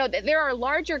 there are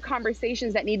larger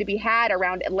conversations that need to be had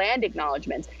around land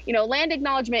acknowledgements. Land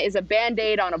acknowledgement is a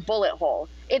Band-Aid on a bullet hole.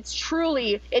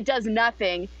 It does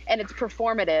nothing, and it's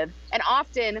performative. And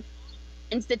often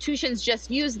institutions just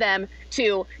use them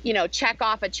to, check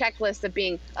off a checklist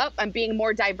of I'm being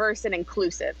more diverse and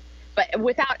inclusive, but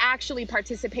without actually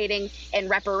participating in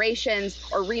reparations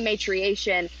or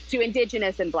rematriation to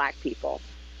Indigenous and Black people.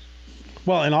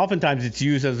 Well, and oftentimes it's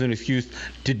used as an excuse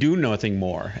to do nothing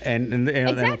more, and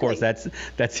of course that's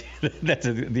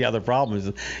the other problem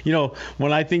is,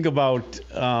 when I think about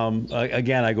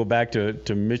again, I go back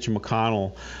to Mitch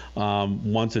McConnell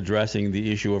once addressing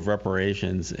the issue of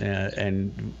reparations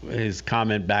and his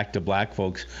comment back to Black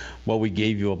folks, well, we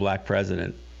gave you a Black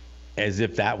president, as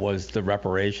if that was the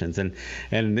reparations. And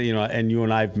you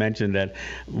and I've mentioned that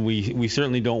we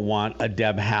certainly don't want a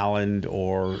Deb Haaland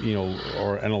or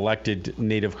an elected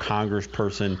Native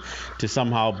Congressperson to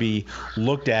somehow be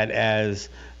looked at as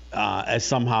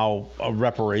somehow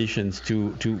reparations to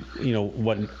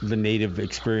what the Native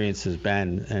experience has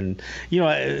been. And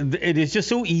it is just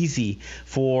so easy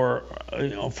for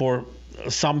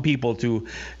some people to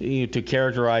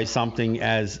characterize something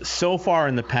as so far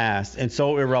in the past and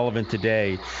so irrelevant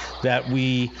today that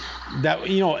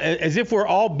as if we're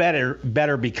all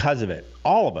better because of it.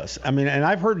 All of us. I mean, and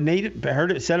I've heard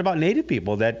it said about Native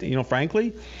people that,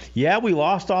 frankly, yeah, we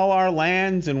lost all our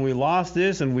lands and we lost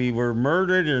this and we were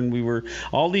murdered and we were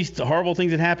all these horrible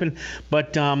things that happened,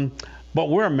 but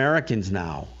we're Americans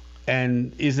now,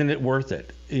 and isn't it worth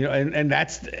it? And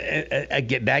that's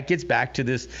again, that gets back to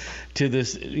this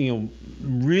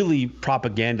really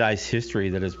propagandized history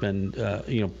that has been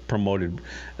promoted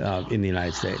in the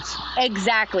United States.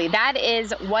 Exactly. That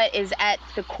is what is at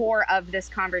the core of this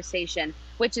conversation,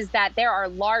 which is that there are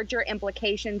larger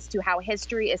implications to how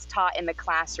history is taught in the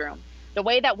classroom. The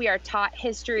way that we are taught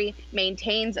history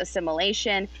maintains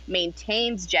assimilation,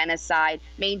 maintains genocide,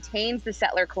 maintains the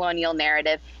settler colonial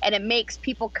narrative, and it makes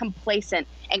people complacent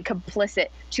and complicit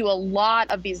to a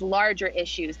lot of these larger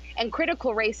issues. And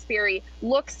critical race theory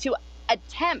looks to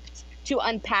attempt to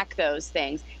unpack those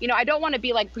things. I don't want to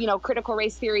be like, critical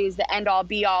race theory is the end all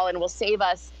be all and will save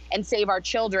us and save our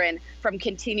children from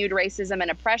continued racism and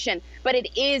oppression, but it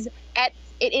is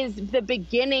the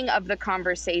beginning of the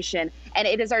conversation, and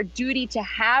it is our duty to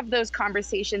have those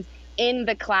conversations in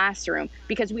the classroom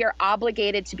because we are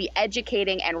obligated to be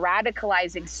educating and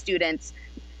radicalizing students,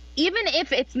 even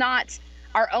if it's not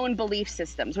our own belief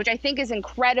systems, which I think is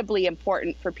incredibly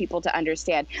important for people to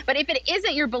understand. But if it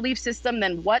isn't your belief system,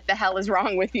 then what the hell is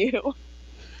wrong with you?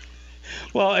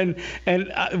 Well,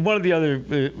 and one of the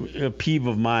other peeve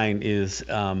of mine is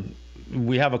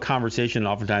we have a conversation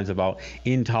oftentimes about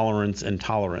intolerance and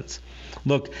tolerance.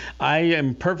 Look, I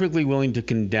am perfectly willing to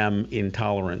condemn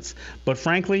intolerance, but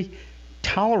frankly,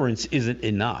 tolerance isn't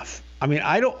enough. I mean,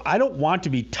 I don't want to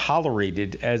be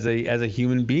tolerated as a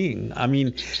human being. I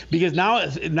mean, because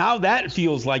now that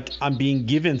feels like I'm being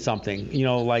given something,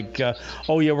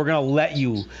 oh yeah, we're gonna let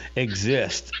you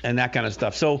exist and that kind of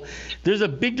stuff. So there's a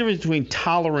big difference between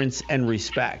tolerance and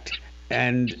respect.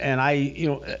 And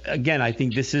I, again, I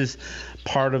think this is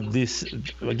part of this,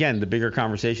 again, the bigger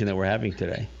conversation that we're having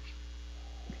today.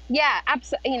 Yeah,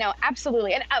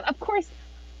 absolutely. And of course,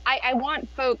 I want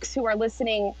folks who are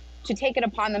listening to take it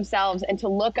upon themselves and to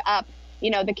look up,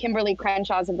 the Kimberly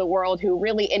Crenshaws of the world who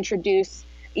really introduce,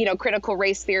 critical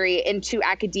race theory into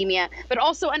academia, but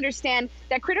also understand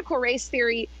that critical race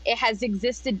theory, it has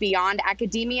existed beyond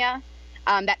academia,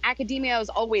 that academia is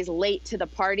always late to the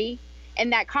party,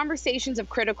 and that conversations of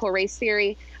critical race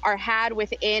theory are had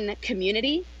within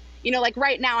community. Like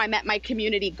right now I'm at my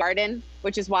community garden,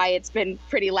 which is why it's been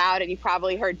pretty loud and you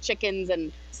probably heard chickens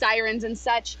and sirens and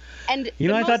such. And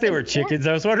I thought they were chickens.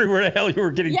 I was wondering where the hell you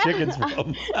were getting chickens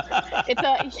from.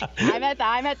 I'm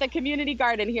at the community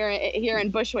garden here in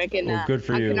Bushwick in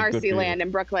Canarsie Land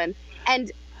in Brooklyn.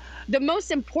 And the most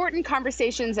important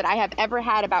conversations that I have ever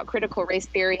had about critical race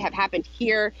theory have happened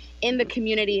here in the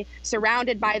community,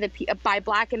 surrounded by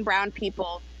Black and brown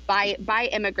people, by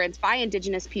immigrants, by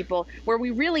Indigenous people, where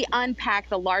we really unpack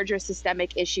the larger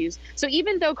systemic issues. So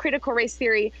even though critical race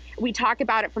theory, we talk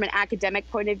about it from an academic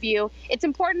point of view, it's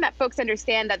important that folks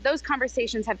understand that those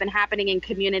conversations have been happening in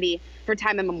community for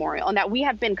time immemorial, and that we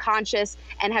have been conscious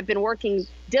and have been working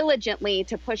diligently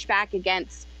to push back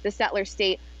against the settler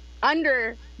state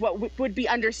under what would be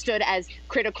understood as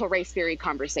critical race theory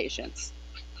conversations.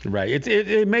 Right.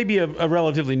 It may be a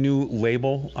relatively new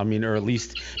label. I mean, or at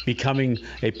least becoming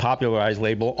a popularized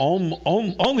label,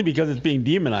 only because it's being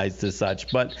demonized as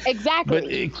such. But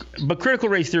exactly. But critical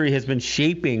race theory has been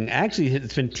shaping. Actually,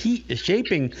 it's been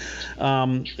shaping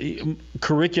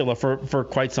curricula for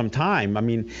quite some time. I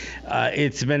mean,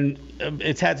 it's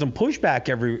had some pushback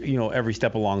every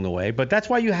step along the way. But that's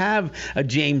why you have a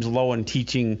James Loewen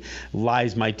teaching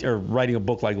writing a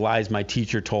book like Lies My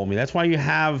Teacher Told Me. That's why you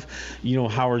have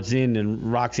Howard Zinn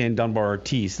and Roxanne Dunbar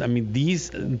Ortiz. I mean,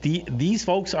 these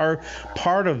folks are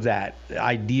part of that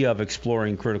idea of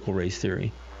exploring critical race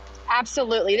theory.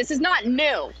 Absolutely. This is not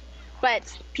new,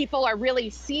 but people are really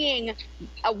seeing,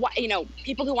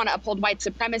 people who want to uphold white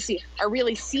supremacy are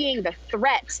really seeing the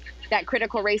threat that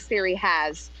critical race theory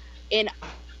has in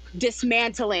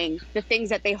dismantling the things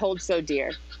that they hold so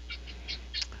dear.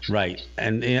 Right.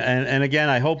 And again,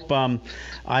 I hope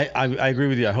I agree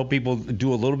with you. I hope people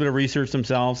do a little bit of research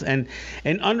themselves and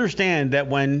understand that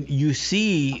when you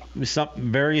see some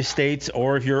various states,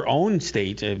 or if your own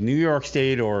state, if New York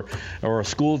State or a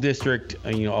school district,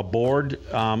 a board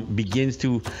begins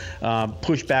to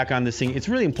push back on this thing, it's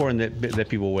really important that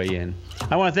people weigh in.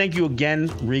 I want to thank you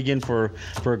again, Regan, for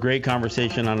a great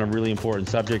conversation on a really important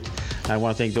subject. I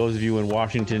want to thank those of you in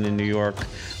Washington and New York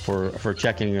for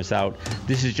checking us out.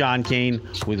 This is John Kane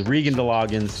with Regan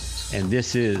DeLoggins, and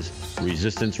this is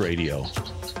Resistance Radio.